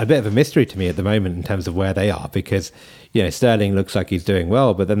 a bit of a mystery to me at the moment in terms of where they are, because Sterling looks like he's doing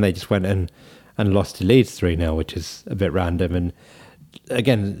well, but then they just went and lost to Leeds 3-0, which is a bit random, and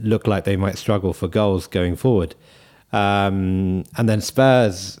again look like they might struggle for goals going forward. And then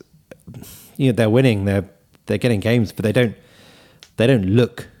Spurs, they're winning, they're getting games, but they don't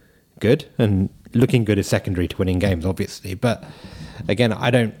look good, and looking good is secondary to winning games, obviously. But again,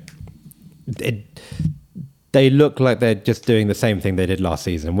 they look like they're just doing the same thing they did last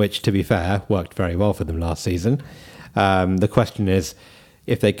season, which, to be fair, worked very well for them last season. The question is,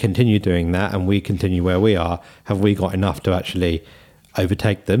 if they continue doing that and we continue where we are, have we got enough to actually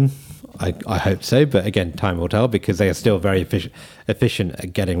overtake them? I hope so, but again, time will tell, because they are still very efficient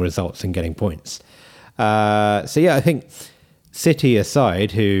at getting results and getting points. I think City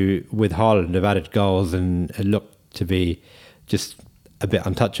aside, who with Haaland have added goals and look to be just a bit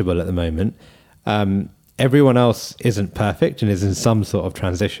untouchable at the moment, everyone else isn't perfect and is in some sort of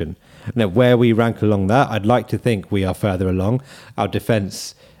transition. Now, where we rank along that, I'd like to think we are further along. Our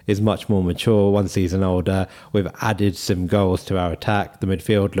defence is much more mature, 1 season older. We've added some goals to our attack. The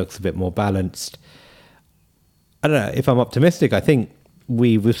midfield looks a bit more balanced. I don't know, if I'm optimistic, I think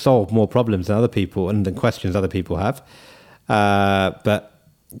we've solved more problems than other people and than questions other people have. But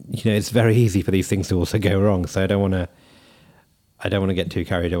it's very easy for these things to also go wrong. So I don't want to get too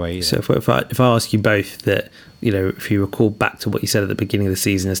carried away either. So if I ask you both that, if you recall back to what you said at the beginning of the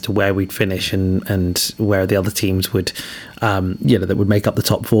season as to where we'd finish and where the other teams would, that would make up the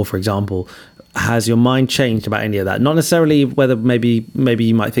top 4, for example, has your mind changed about any of that? Not necessarily whether maybe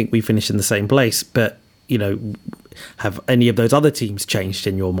you might think we finish in the same place, but have any of those other teams changed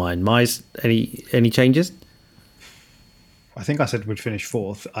in your mind? Mize, any changes? I think I said we'd finish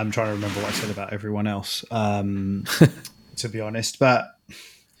 4th. I'm trying to remember what I said about everyone else, to be honest. But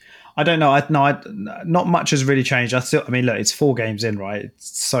I don't know. Not much has really changed. Look, it's 4 games in, right?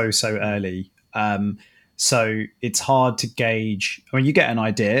 It's so early. So it's hard to gauge. You get an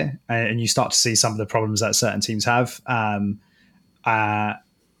idea and you start to see some of the problems that certain teams have.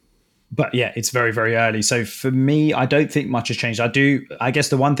 But yeah, it's very, very early. So for me, I don't think much has changed. I guess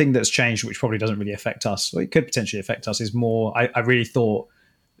the one thing that's changed, which probably doesn't really affect us, or it could potentially affect us, is more, I really thought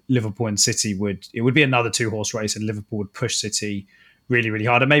Liverpool and City would be another 2-horse race, and Liverpool would push City really, really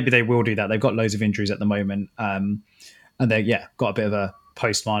hard. And maybe they will do that. They've got loads of injuries at the moment. And they, got a bit of a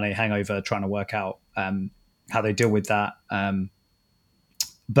post-Mane hangover, trying to work out how they deal with that.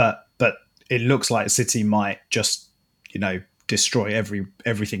 But it looks like City might just, destroy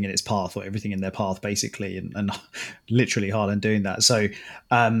everything in its path, or everything in their path, basically, and literally Haaland doing that. So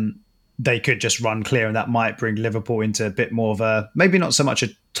they could just run clear, and that might bring Liverpool into a bit more of a, maybe not so much a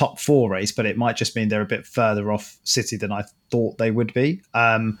top 4 race, but it might just mean they're a bit further off City than I thought they would be.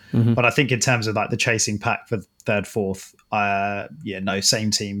 But I think in terms of like the chasing pack for third, fourth,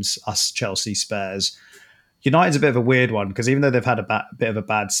 same teams, us, Chelsea, Spurs. United's a bit of a weird one, because even though they've had a bit of a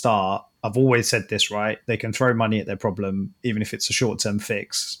bad start, I've always said this, right? They can throw money at their problem, even if it's a short-term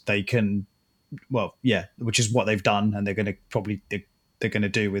fix. They can, which is what they've done, and they're going to they're going to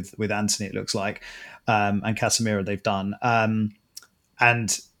do with Anthony, it looks like, and Casemiro they've done, and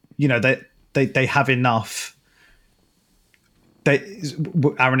they have enough.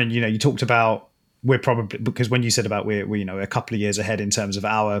 Aaron, and you talked about, we're probably, because when you said about we're a couple of years ahead in terms of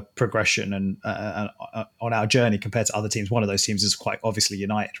our progression and on our journey compared to other teams. One of those teams is quite obviously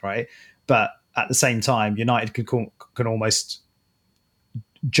United, right? But at the same time, United can almost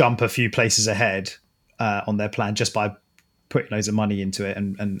jump a few places ahead on their plan just by putting loads of money into it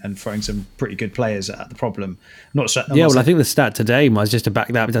and throwing some pretty good players at the problem. I think the stat today, Miles, just to back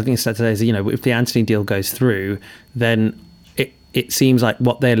that, but I think the stat today is, if the Anthony deal goes through, then it seems like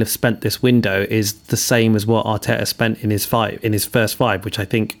what they'll have spent this window is the same as what Arteta spent in his first 5, which I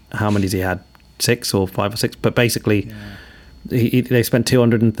think, how many has he had? 6 or 5 or 6, but basically they spent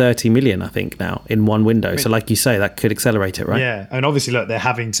 230 million, I think, now in one window. So like you say, that could accelerate it, right? Yeah, and obviously, look, they're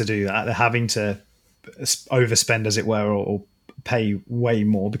having to do that. They're having to overspend, as it were, or pay way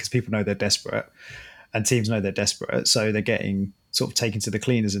more, because people know they're desperate and teams know they're desperate. So they're getting sort of taken to the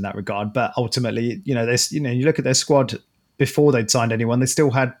cleaners in that regard. But ultimately, you look at their squad before they'd signed anyone, they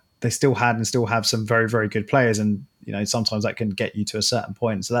still had and still have some very, very good players. And, sometimes that can get you to a certain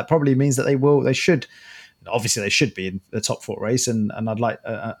point. So that probably means that they should be in the top 4 race. And I'd like,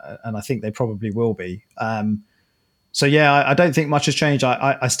 and I think they probably will be. So yeah, I don't think much has changed.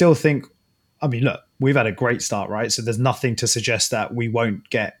 I still think, look, we've had a great start, right? So there's nothing to suggest that we won't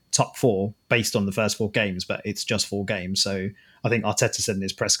get top 4 based on the first 4 games, but it's just 4 games. So I think Arteta said in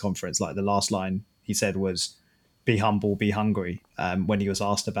his press conference, like the last line he said was, be humble, be hungry, when he was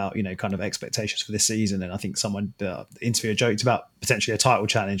asked about, kind of expectations for this season. And I think the interviewer joked about potentially a title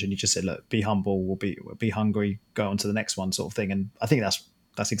challenge, and he just said, look, be humble, we'll be hungry, go on to the next one, sort of thing. And I think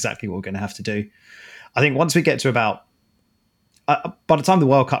that's exactly what we're going to have to do. I think once we get to about, by the time the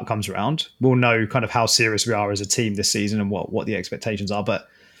World Cup comes around, we'll know kind of how serious we are as a team this season and what the expectations are. But,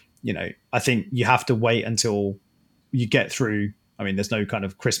 I think you have to wait until you get through. There's no kind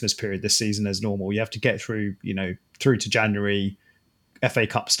of Christmas period this season as normal. You have to get through, through to January, FA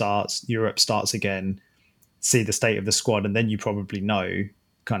Cup starts, Europe starts again, see the state of the squad, and then you probably know,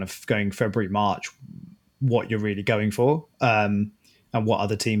 kind of going February, March, what you're really going for, and what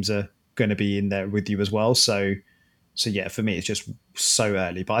other teams are going to be in there with you as well. So yeah, for me, it's just so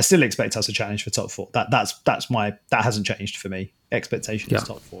early, but I still expect us to challenge for top 4. That hasn't changed for me. Expectation is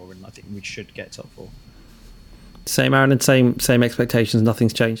top 4, and I think we should get top 4. Same, Aaron, and same expectations.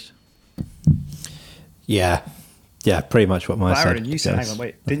 Nothing's changed. Yeah, pretty much what Mike said. Aaron, you said, hang on,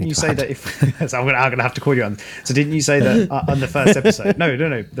 wait, didn't you say that if? So I'm gonna have to call you on. So didn't you say that on the first episode?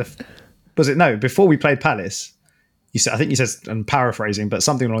 No. Before we played Palace, you said, I think you said, I'm paraphrasing, but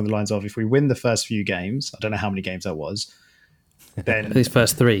something along the lines of, if we win the first few games, I don't know how many games that was, then his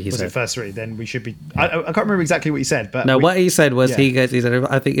first 3. He said first 3. Then we should be. I can't remember exactly what he said, but what he said was he said,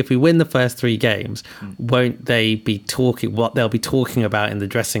 I think if we win the first 3 games, won't they be talking? What they'll be talking about in the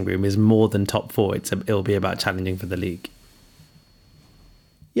dressing room is more than top 4. It'll be about challenging for the league.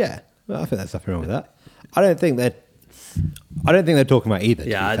 Yeah, well, I think there's nothing wrong with that. I don't think they're talking about either.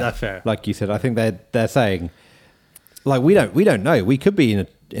 Yeah, that's fair. Like you said, I think they're saying, like, we don't know. We could be in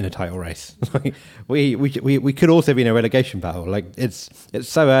a title race. we could also be in a relegation battle. Like, it's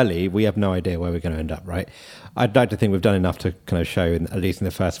so early, we have no idea where we're going to end up, right? I'd like to think we've done enough to kind of show, at least in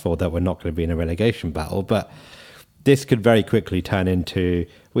the first 4, that we're not going to be in a relegation battle. But this could very quickly turn into,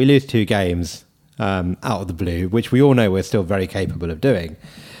 we lose 2 games out of the blue, which we all know we're still very capable of doing.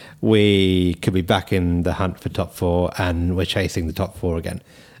 We could be back in the hunt for top 4, and we're chasing the top 4 again.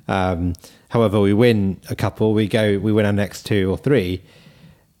 However, we win a couple, we win our next 2 or 3.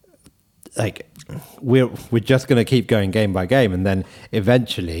 Like, we're just going to keep going game by game, and then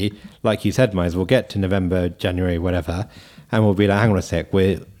eventually, like you said, Miles, we'll get to November, January, whatever, and we'll be like, hang on a sec,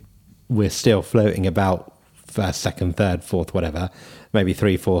 we're still floating about first, second, third, fourth, whatever, maybe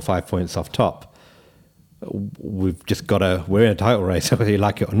 3, 4, 5 points off top. We've just we're in a title race, whether you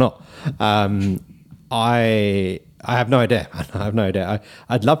like it or not. I have no idea. I have no idea.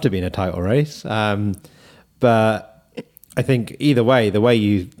 I'd love to be in a title race, but I think either way, the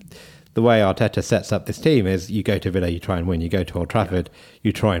way the way Arteta sets up this team is you go to Villa, you try and win. You go to Old Trafford,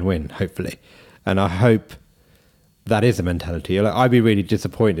 you try and win, hopefully. And I hope that is a mentality. Like, I'd be really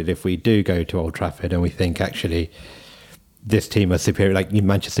disappointed if we do go to Old Trafford and we think actually this team are superior, like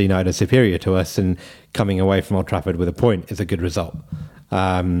Manchester United are superior to us, and coming away from Old Trafford with a point is a good result.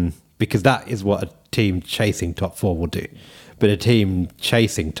 Because that is what a team chasing top four will do. But a team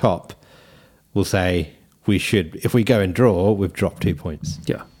chasing top will say, we should, if we go and draw, we've dropped 2 points.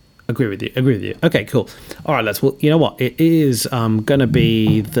 Yeah. Agree with you. Okay, cool. All right, well, you know what? It is going to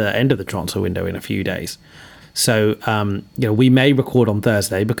be the end of the transfer window in a few days. So, we may record on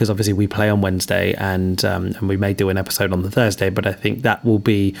Thursday because obviously we play on Wednesday, and we may do an episode on the Thursday, but I think that will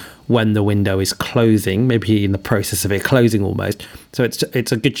be when the window is closing, maybe in the process of it closing almost. So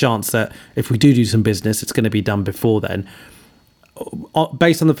it's a good chance that if we do some business, it's going to be done before then.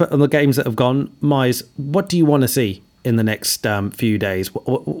 Based on the games that have gone, Mize, what do you want to see in the next few days?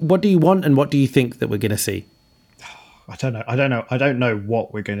 What do you want, and what do you think that we're going to see? I don't know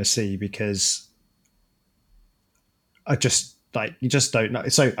what we're going to see, because you just don't know.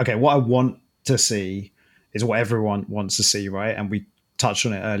 So, okay, what I want to see is what everyone wants to see, right? And we touched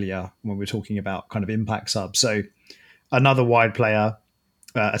on it earlier when we were talking about kind of impact subs. So another wide player,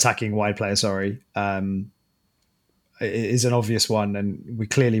 attacking wide player, is an obvious one, and we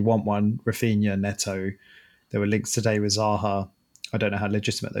clearly want one. Rafinha, Neto. There were links today with Zaha. I don't know how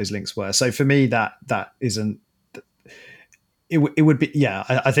legitimate those links were. So for me, that isn't. It would be, yeah.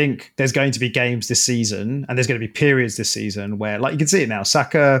 I think there's going to be games this season, and there's going to be periods this season where, like, you can see it now.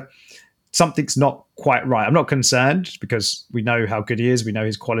 Saka, something's not quite right. I'm not concerned because we know how good he is. We know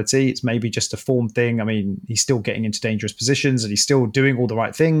his quality. It's maybe just a form thing. I mean, he's still getting into dangerous positions and he's still doing all the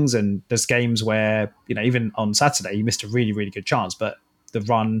right things. And there's games where, even on Saturday, he missed a really, really good chance, but the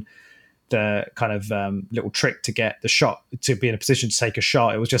run, the kind of little trick to get the shot, to be in a position to take a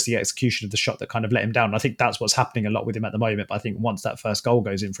shot, it was just the execution of the shot that kind of let him down. And I think that's what's happening a lot with him at the moment. But I think once that first goal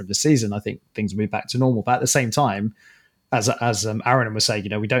goes in from the season, I think things will be back to normal. But at the same time, as Aaron was saying,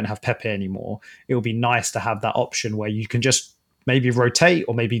 we don't have Pepe anymore. It will be nice to have that option where you can just maybe rotate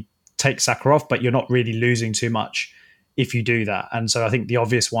or maybe take Saka off, but you're not really losing too much if you do that. And so I think the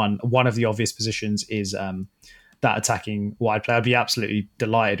obvious one of the obvious positions is that attacking wide player. I'd be absolutely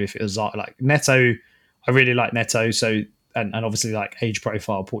delighted if it was like Neto. I really like Neto. So, and obviously like age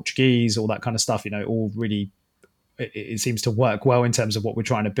profile, Portuguese, all that kind of stuff, all really, it seems to work well in terms of what we're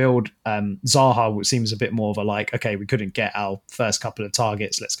trying to build. Zaha seems a bit more of a like, okay, we couldn't get our first couple of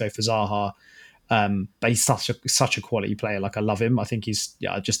targets, let's go for Zaha. But he's such a quality player. Like, I love him. I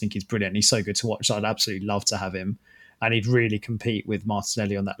just think he's brilliant. He's so good to watch. So I'd absolutely love to have him. And he'd really compete with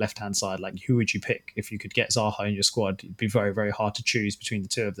Martinelli on that left-hand side. Like, who would you pick if you could get Zaha in your squad? It'd be very, very hard to choose between the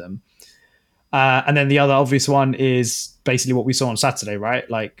two of them. And then the other obvious one is basically what we saw on Saturday, right?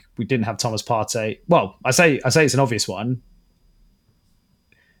 Like, we didn't have Thomas Partey. Well, I say it's an obvious one.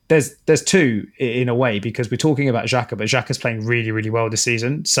 There's two in a way, because we're talking about Xhaka, but Xhaka's playing really, really well this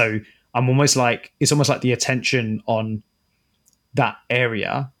season. So I'm almost like, it's almost like the attention on that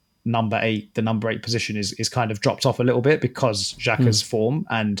area, the number 8 position is kind of dropped off a little bit because Xhaka's form,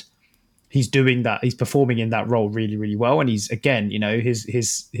 and he's doing that. He's performing in that role really, really well. And he's, again,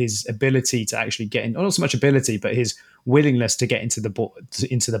 his ability to actually get in, not so much ability, but his willingness to get into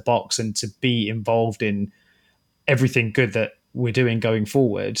the box and to be involved in everything good that we're doing going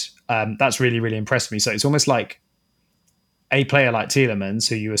forward. That's really, really impressed me. So it's almost like a player like Tielemans,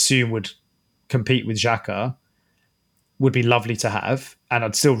 who you assume would compete with Xhaka, would be lovely to have. And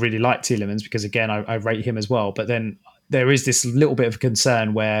I'd still really like Tielemans because, again, I rate him as well. But then there is this little bit of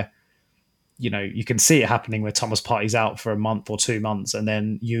concern where, you can see it happening where Thomas Partey's out for a month or 2 months, and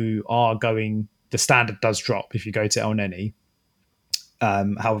then the standard does drop if you go to El Neni.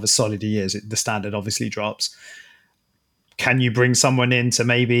 However solid he is, the standard obviously drops. Can you bring someone in to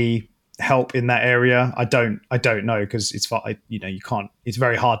maybe help in that area? I don't know, because you can't. It's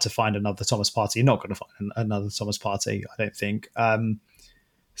very hard to find another Thomas Partey. You're not going to find another Thomas Partey, I don't think.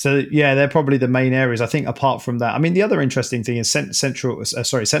 So yeah, they're probably the main areas. I think apart from that, I mean, the other interesting thing is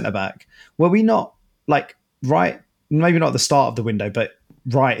centre back. Were we not right? Maybe not at the start of the window, but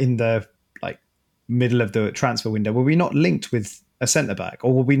right in the middle of the transfer window, were we not linked with a centre back,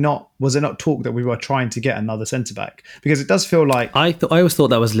 or was there not talk that we were trying to get another centre back? Because it does feel like I always thought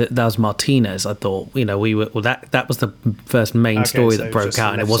that was Martinez. I thought we were that was the first main story that broke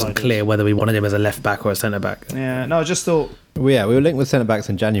out, and it wasn't clear whether we wanted him as a left back or a centre back. Yeah, no, I just thought we were linked with centre backs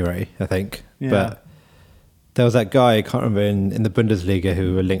in January, I think, but there was that guy I can't remember in the Bundesliga who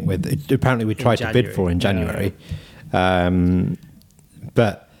we were linked with. Apparently, we tried to bid for in January,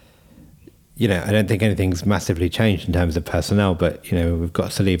 but. I don't think anything's massively changed in terms of personnel, but, we've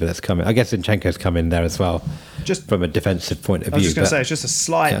got Saliba that's coming. I guess Zinchenko's come in there as well, just from a defensive point of view. I was just going to say, it's just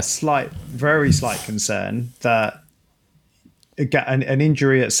a very slight concern that an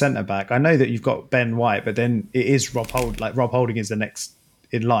injury at centre-back. I know that you've got Ben White, but then it is Rob Holding. Like, Rob Holding is the next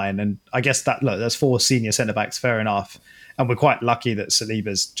in line. And I guess that's 4 senior centre-backs, fair enough. And we're quite lucky that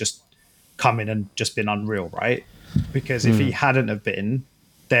Saliba's just come in and just been unreal, right? Because if he hadn't have been,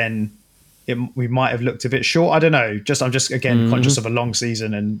 then we might have looked a bit short. I don't know. I'm just again conscious of a long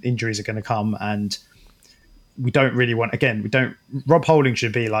season and injuries are going to come, and we don't really want. Rob Holding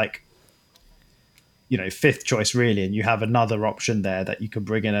should be like, 5th choice really, and you have another option there that you can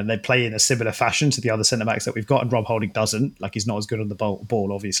bring in, and they play in a similar fashion to the other centre backs that we've got. And Rob Holding doesn't. Like, he's not as good on the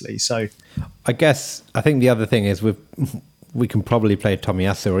ball, obviously. So, I think the other thing is we can probably play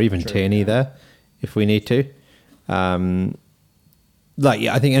Tomiyasu or even Tierney there if we need to. I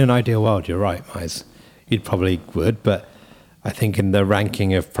think in an ideal world, you're right, Mize. You'd probably would, but I think in the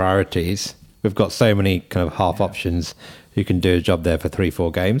ranking of priorities, we've got so many kind of half options who can do a job there for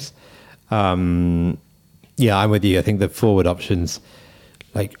 3-4 games. I'm with you. I think the forward options,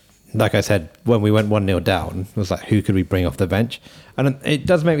 like I said, when we went 1-0 down, it was like, who could we bring off the bench? And it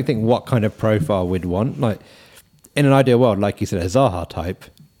does make me think what kind of profile we'd want. Like, in an ideal world, like you said, a Zaha type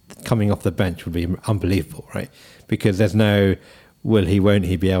coming off the bench would be unbelievable, right? Because there's no won't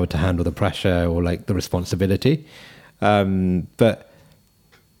he be able to handle the pressure or like the responsibility. But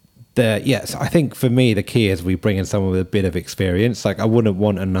I think for me, the key is we bring in someone with a bit of experience. Like, I wouldn't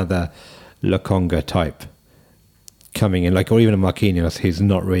want another Lokonga type coming in, or even a Marquinhos who's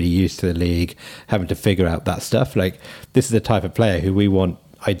not really used to the league, having to figure out that stuff. Like, this is the type of player who we want,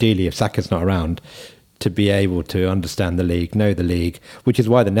 ideally, if Saka's not around, to be able to understand the league, know the league, which is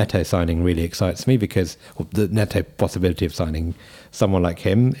why the Neto signing really excites me, because the Neto possibility of signing someone like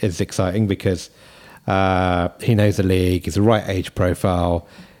him is exciting because he knows the league, he's the right age profile,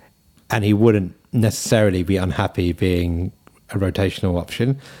 and he wouldn't necessarily be unhappy being a rotational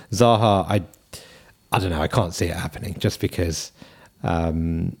option. Zaha, I don't know, I can't see it happening just because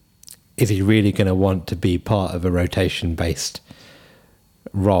is he really going to want to be part of a rotation-based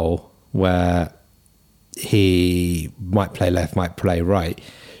role where he might play left, might play right?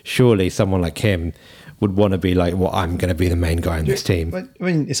 Surely someone like him would want to be like, well, I'm going to be the main guy in this team. I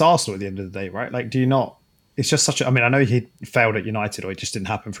mean, it's Arsenal at the end of the day, right? Like, do you not... It's just such a... I mean, I know he failed at United, or it just didn't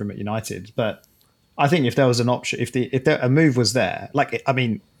happen for him at United, but I think if there was an option, if a move was there, like, I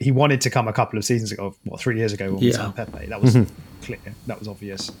mean, he wanted to come a couple of seasons ago, 3 years ago when we signed Pepe. That was clear. That was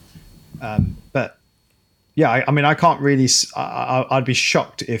obvious. But yeah, I mean, I can't really... I'd be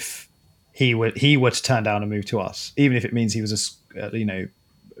shocked if he were to turn down a move to us, even if it means he was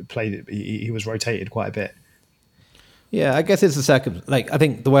he was rotated quite a bit. Yeah, I guess it's the second. Like, I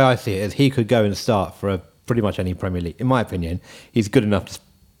think the way I see it is he could go and start for pretty much any Premier League. In my opinion, he's good enough to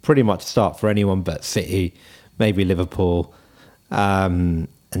pretty much start for anyone but City, maybe Liverpool, and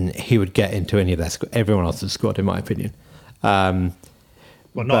he would get into any of everyone else's squad, in my opinion. Well,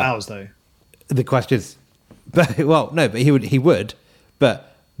 not ours though. The question is, but he would,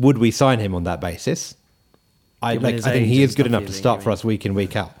 but would we sign him on that basis? I think he is good enough to start for us week in,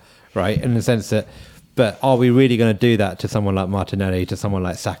 week out, right? In the sense that, but are we really going to do that to someone like Martinelli, to someone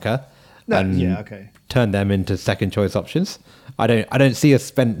like Saka, turn them into second choice options? I don't see us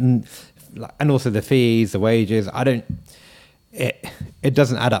spending, and also the fees, the wages. It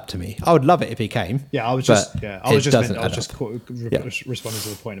doesn't add up to me. I would love it if he came. Yeah, I was just responding to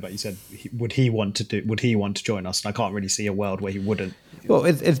the point about, you said, would he want to join us? And I can't really see a world where he wouldn't. Well,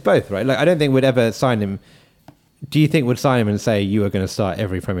 it's both, right? Like, I don't think we'd ever sign him. Do you think we'd sign him and say you are going to start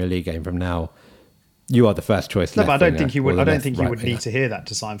every Premier League game from now? You are the first choice. No, but I don't think he would. I don't think he would need to hear that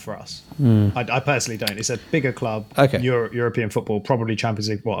to sign for us. I personally don't. It's a bigger club. Okay. European football, probably Champions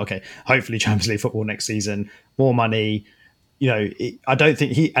League. Well, okay, hopefully Champions League football next season. More money. I don't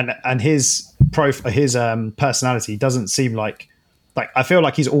think he and his personality doesn't seem like I feel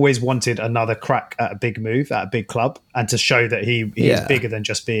like he's always wanted another crack at a big move at a big club, and to show that he is bigger than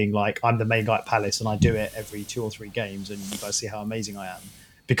just being like, I'm the main guy at Palace and I do it every 2 or 3 games and you guys see how amazing I am,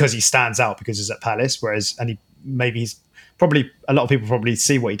 because he stands out because he's at Palace. Whereas, he's probably, a lot of people probably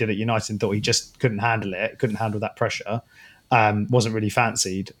see what he did at United and thought he just couldn't handle that pressure, wasn't really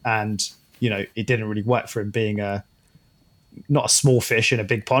fancied, and it didn't really work for him being not a small fish in a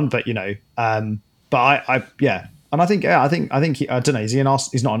big pond, but and I think he, I don't know, he's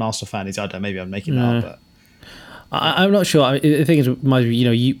not an Arsenal fan. I don't know, maybe I'm making that up, but I'm not sure. I mean, the thing is,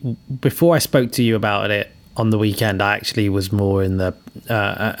 before I spoke to you about it on the weekend, I actually was more in the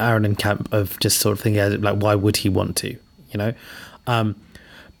Aaron and camp of just sort of thinking, like, why would he want to,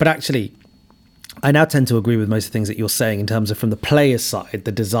 but actually, I now tend to agree with most of the things that you're saying in terms of from the player's side,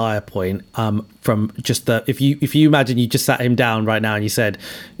 the desire point. From just the if you imagine you just sat him down right now and you said,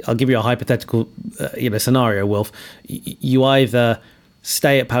 "I'll give you a hypothetical, scenario, Wilf. You either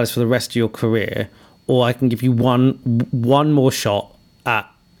stay at Palace for the rest of your career, or I can give you one more shot at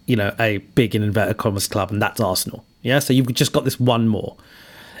a big in inverted commas club, and that's Arsenal. Yeah, so you've just got this one more.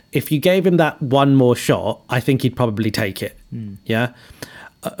 If you gave him that one more shot, I think he'd probably take it. Yeah."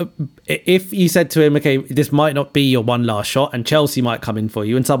 If you said to him, okay, this might not be your one last shot and Chelsea might come in for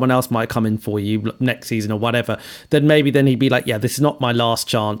you and someone else might come in for you next season or whatever, then he'd be like, yeah, this is not my last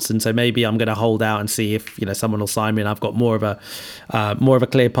chance, and so maybe I'm going to hold out and see if someone will sign me and I've got more of a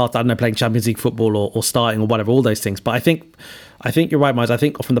clear path. I don't know, playing Champions League football or starting or whatever, all those things. But I think you're right, Miles. I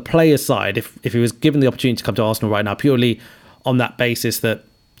think from the player's side, if he was given the opportunity to come to Arsenal right now purely on that basis that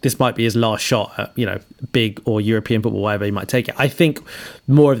this might be his last shot at, big or European football, whatever he might take it. I think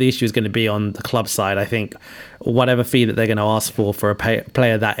more of the issue is going to be on the club side. I think whatever fee that they're going to ask for a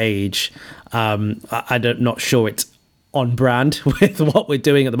player that age, I'm not sure it's on brand with what we're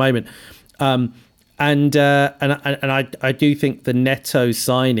doing at the moment. And I do think the Neto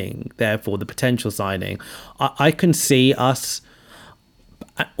signing, therefore the potential signing, I can see us.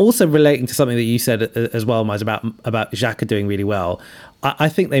 Also relating to something that you said as well, Miles, about Xhaka doing really well, I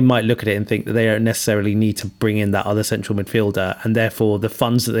think they might look at it and think that they don't necessarily need to bring in that other central midfielder, and therefore the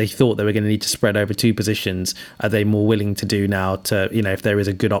funds that they thought they were going to need to spread over two positions, are they more willing to do now to, if there is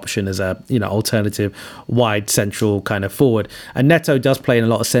a good option as a, alternative wide central kind of forward. And Neto does play in a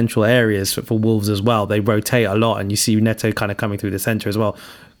lot of central areas for Wolves as well. They rotate a lot, and you see Neto kind of coming through the centre as well.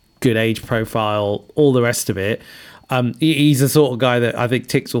 Good age profile, all the rest of it. He's the sort of guy that I think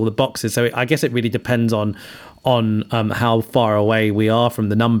ticks all the boxes. So I guess it really depends on how far away we are from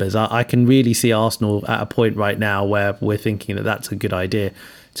the numbers. I can really see Arsenal at a point right now where we're thinking that that's a good idea.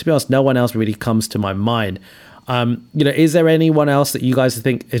 To be honest, no one else really comes to my mind. Is there anyone else that you guys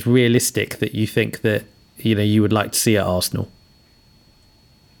think is realistic that you think that you would like to see at Arsenal?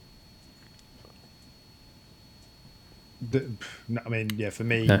 I mean, yeah, for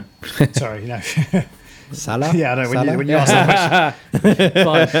me, no. Sorry, no. Salah? Yeah, I know. When you ask that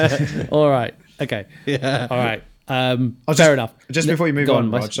question. Fine. All right. Okay. Yeah. All right. Fair enough. Just before you move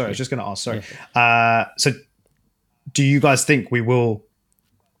on, Rog, sorry, I was just going to ask. Sorry. Yeah. So, do you guys think we will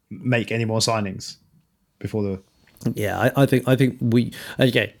make any more signings before the? Yeah, I think we.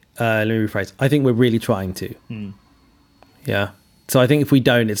 Okay. Let me rephrase. I think we're really trying to. Yeah. So I think if we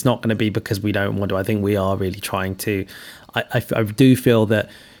don't, it's not going to be because we don't want to. I think we are really trying to. I do feel that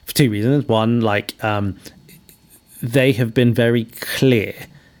for two reasons. One, they have been very clear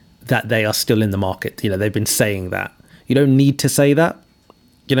that they are still in the market. They've been saying that. You don't need to say that.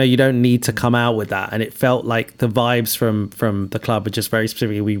 You don't need to come out with that. And it felt like the vibes from the club are just very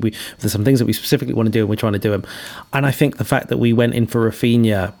specific. We there's some things that we specifically want to do, and we're trying to do them. And I think the fact that we went in for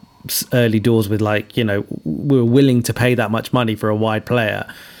Rafinha early doors with we're willing to pay that much money for a wide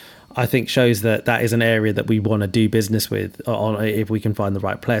player, I think shows that is an area that we want to do business with if we can find the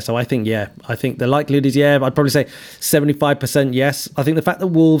right player. So I think the likelihood is, I'd probably say 75% yes. I think the fact that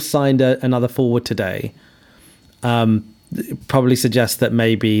Wolves signed another forward today probably suggests that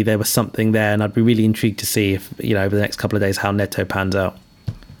maybe there was something there, and I'd be really intrigued to see if, over the next couple of days, how Neto pans out.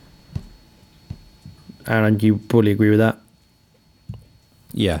 Aaron, you probably agree with that?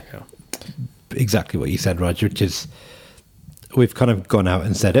 Yeah. Exactly what you said, Roger, which is we've kind of gone out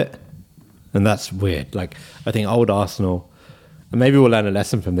and said it, and that's weird. I think old Arsenal, and maybe we'll learn a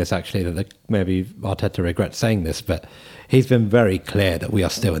lesson from this actually, that maybe Arteta regrets saying this, but he's been very clear that we are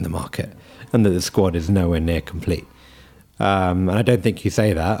still in the market and that the squad is nowhere near complete. And I don't think you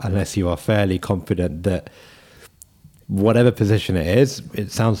say that unless you are fairly confident that whatever position it is,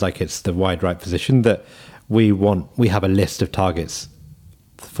 it sounds like it's the wide right position that we have a list of targets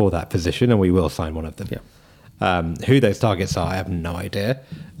for that position, and we will sign one of them. Yeah. Who those targets are, I have no idea.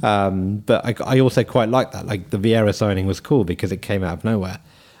 But I also quite like that. The Vieira signing was cool because it came out of nowhere.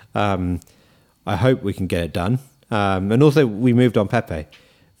 I hope we can get it done. And also we moved on Pepe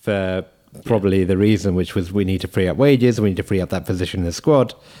for probably the reason, which was we need to free up wages, we need to free up that position in the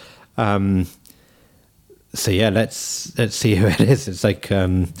squad. So yeah, let's see who it is. It's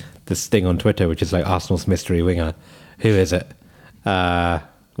this thing on Twitter, which is Arsenal's mystery winger. Who is it?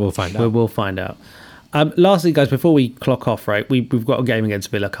 We'll find out. We'll find out. Lastly, guys, before we clock off, right, we've got a game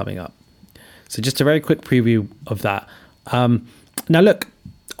against Villa coming up. So just a very quick preview of that. Now, look,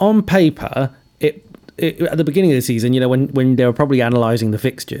 on paper, it at the beginning of the season, when they were probably analysing the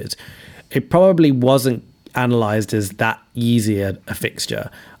fixtures, it probably wasn't analysed as that easy a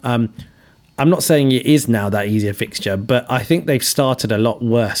fixture. I'm not saying it is now that easy a fixture, but I think they've started a lot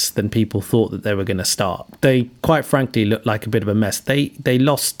worse than people thought that they were going to start. They, quite frankly, look like a bit of a mess. They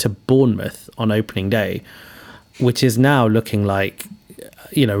lost to Bournemouth on opening day, which is now looking like,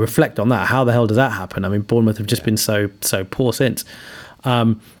 reflect on that. How the hell does that happen? I mean, Bournemouth have just been so poor since.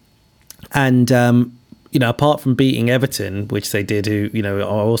 Apart from beating Everton, which they did, who are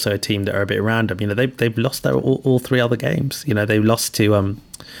also a team that are a bit random. They've lost their all three other games. They lost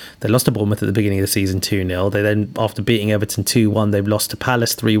to Bournemouth at the beginning of the season 2-0. They then, after beating Everton 2-1, they've lost to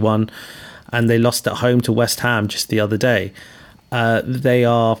Palace 3-1, and they lost at home to West Ham just the other day. They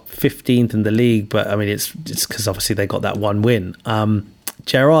are 15th in the league, but I mean it's because obviously they got that one win.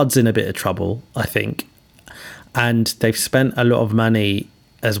 Gerrard's in a bit of trouble, I think, and they've spent a lot of money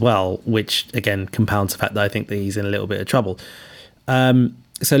as well, which again compounds the fact that I think that he's in a little bit of trouble.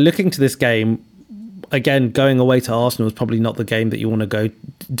 So looking to this game, again, going away to Arsenal is probably not the game that you want to go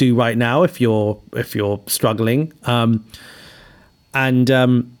do right now if you're struggling.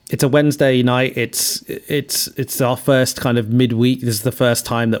 It's a Wednesday night. It's our first kind of midweek. This is the first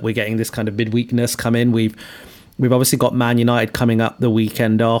time that we're getting this kind of midweekness come in. We've obviously got Man United coming up the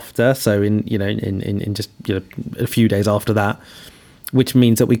weekend after, so in just a few days after that, which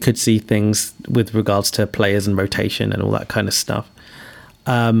means that we could see things with regards to players and rotation and all that kind of stuff.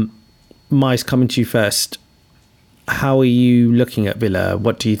 Mice, coming to you first. How are you looking at Villa?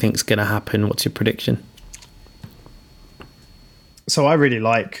 What do you think is going to happen? What's your prediction? So I really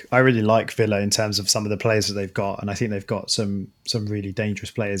like Villa in terms of some of the players that they've got, and I think they've got some really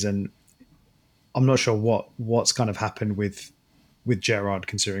dangerous players. And I'm not sure what's kind of happened with Gerrard,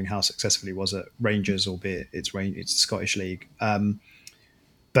 considering how successful he was at Rangers, albeit it's Scottish League.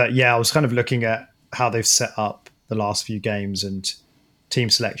 But yeah, I was kind of looking at how they've set up the last few games and team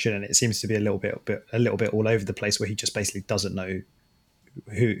selection, and it seems to be a little bit all over the place, where he just basically doesn't know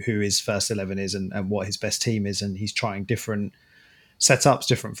who his first 11 is and what his best team is, and he's trying different setups,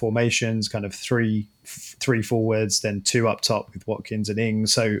 different formations, kind of three forwards, then two up top with Watkins and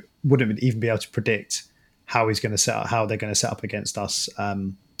Ings. So wouldn't even be able to predict how they're going to set up against us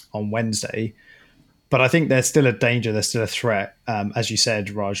on Wednesday. But I think there's still a danger, there's still a threat. As you said,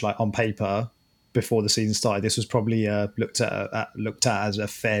 Raj, like on paper, before the season started, this was probably looked at as a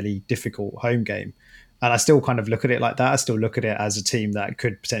fairly difficult home game. And I still kind of look at it like that. I still look at it as a team that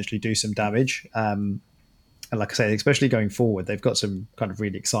could potentially do some damage. And like I say, especially going forward, they've got some kind of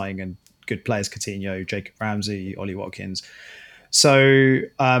really exciting and good players: Coutinho, Jacob Ramsey, Ollie Watkins. So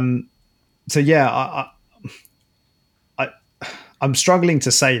yeah, I'm struggling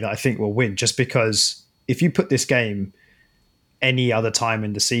to say that I think we'll win, just because if you put this game any other time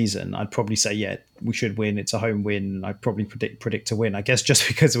in the season, I'd probably say, yeah, we should win. It's a home win. I'd probably predict to win. I guess just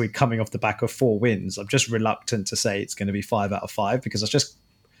because we're coming off the back of 4 wins, I'm just reluctant to say it's going to be 5 out of 5, because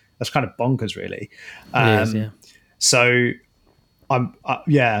that's kind of bonkers, really. It is, yeah. So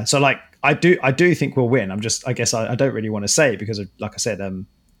So like I do think we'll win. I guess I don't really want to say it because of, like I said, it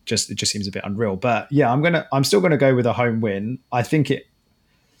just seems a bit unreal. But yeah, I'm still gonna go with a home win.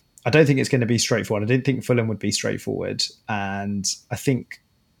 I don't think it's going to be straightforward. I didn't think Fulham would be straightforward, and I think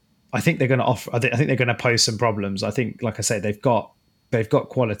they're going to offer. I think they're going to pose some problems. I think, like I say, they've got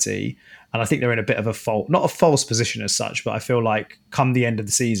quality, and I think they're in a bit of not a false position as such, but I feel like come the end of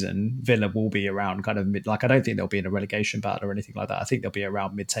the season, Villa will be around kind of mid. Like, I don't think they'll be in a relegation battle or anything like that. I think they'll be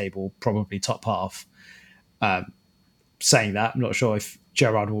around mid-table, probably top half. Saying that, I'm not sure if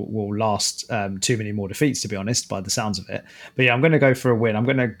Gerrard will last too many more defeats, to be honest, by the sounds of it. But yeah, I'm going to go for a win. I'm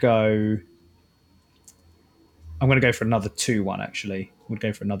going to go for another 2-1, actually. Would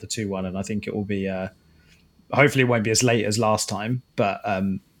go for another 2-1, and I think it will be hopefully it won't be as late as last time, but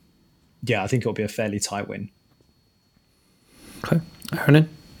yeah, I think it'll be a fairly tight win. Okay. Aaron?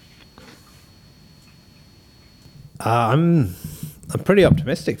 I'm pretty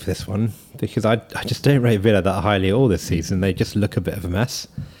optimistic for this one, because I just don't rate Villa that highly at all this season. They just look a bit of a mess.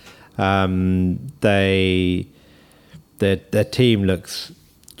 Their team looks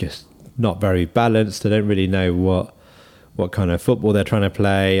just not very balanced. I don't really know what kind of football they're trying to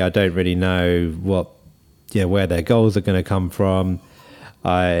play. I don't really know where their goals are going to come from.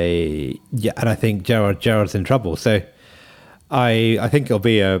 And I think Gerrard's in trouble. So I think it'll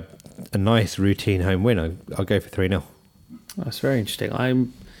be a nice routine home win. I'll go for 3-0. That's very interesting.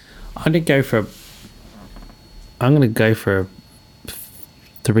 I'm going to go for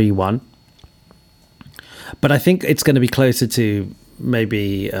 3-1, but I think it's going to be closer to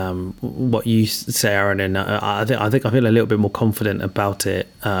maybe what you say, Aaron. And I think I feel a little bit more confident about it.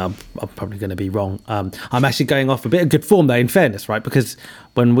 I'm probably going to be wrong. I'm actually going off a bit of good form, though, in fairness, right? Because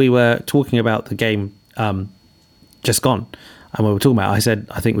when we were talking about the game just gone, And we were talking about it, I said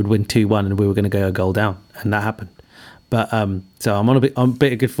I think we'd win 2-1 and we were going to go a goal down, and that happened. But so I'm on a bit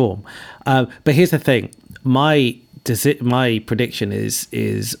of good form. But here's the thing: my prediction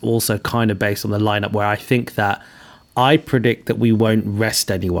is also kind of based on the lineup, where I predict that we won't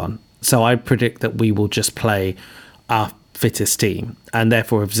rest anyone. So I predict that we will just play our fittest team, and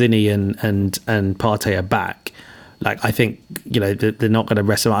therefore if Zinni and Partey are back, like I think they're not going to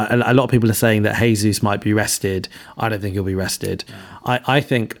rest him. A lot of people are saying that Jesus might be rested. I don't think he'll be rested. I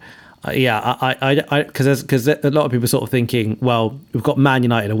think. Because a lot of people are sort of thinking, well, we've got Man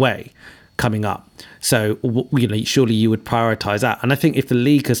United away coming up, so surely you would prioritise that. And I think if the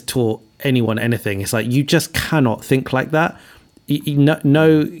league has taught anyone anything, it's like you just cannot think like that.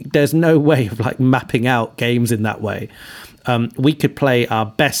 No, there's no way of like mapping out games in that way. We could play our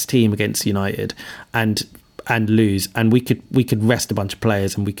best team against United and lose, and we could rest a bunch of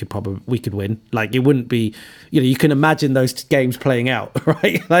players and we could win. Like it wouldn't be, you can imagine those games playing out,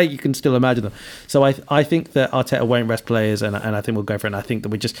 right? Like you can still imagine them. So I think that Arteta won't rest players, and I think we'll go for it. And I think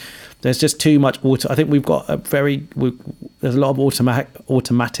that there's just too much I think we've got there's a lot of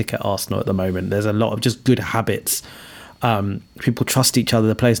automatic at Arsenal at the moment. There's a lot of just good habits. People trust each other.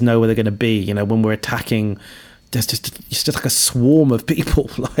 The players know where they're going to be. When we're attacking, it's just like a swarm of people.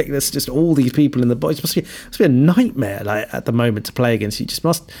 Like there's just all these people in the box. It must be a nightmare. Like at the moment to play against. You just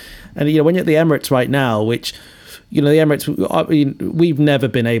must. And when you're at the Emirates right now, which the Emirates. I mean, we've never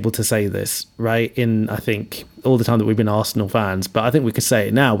been able to say this, right? In I think all the time that we've been Arsenal fans, but I think we can say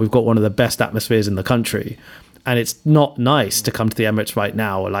it now. We've got one of the best atmospheres in the country. And it's not nice to come to the Emirates right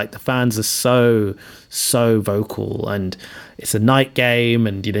now. Like the fans are so vocal, and it's a night game,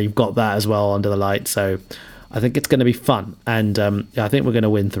 and you've got that as well under the lights. So I think it's going to be fun, and I think we're going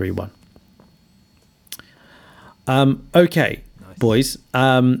to win 3-1. Okay, nice. Boys.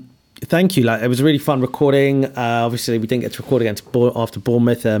 Thank you. Like it was a really fun recording. Obviously, we didn't get to record after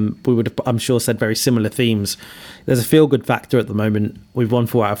Bournemouth. We would have, I'm sure, said very similar themes. There's a feel-good factor at the moment. We've won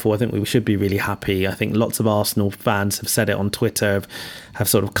 4 out of 4. I think we should be really happy. I think lots of Arsenal fans have said it on Twitter, have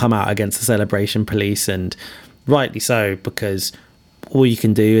sort of come out against the celebration police, and rightly so, because all you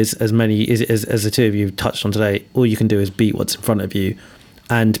can do is, as the two of you touched on today, all you can do is beat what's in front of you.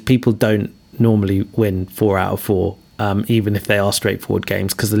 And people don't normally win 4 out of 4. Even if they are straightforward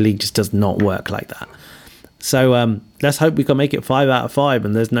games, because the league just does not work like that. So let's hope we can make it 5 out of 5,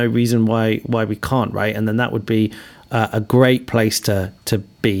 and there's no reason why we can't, right? And then that would be a great place to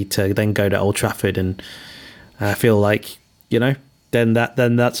be, to then go to Old Trafford and feel like then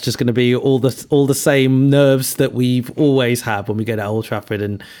that's just going to be all the same nerves that we've always had when we go to Old Trafford,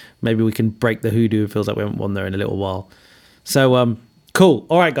 and maybe we can break the hoodoo. It feels like we haven't won there in a little while. So cool.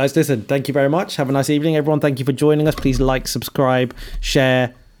 All right, guys, listen, thank you very much. Have a nice evening, everyone. Thank you for joining us. Please like, subscribe,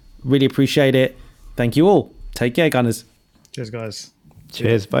 share. Really appreciate it. Thank you all. Take care, Gunners. Cheers, guys.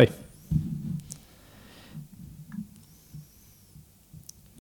 Cheers. Bye.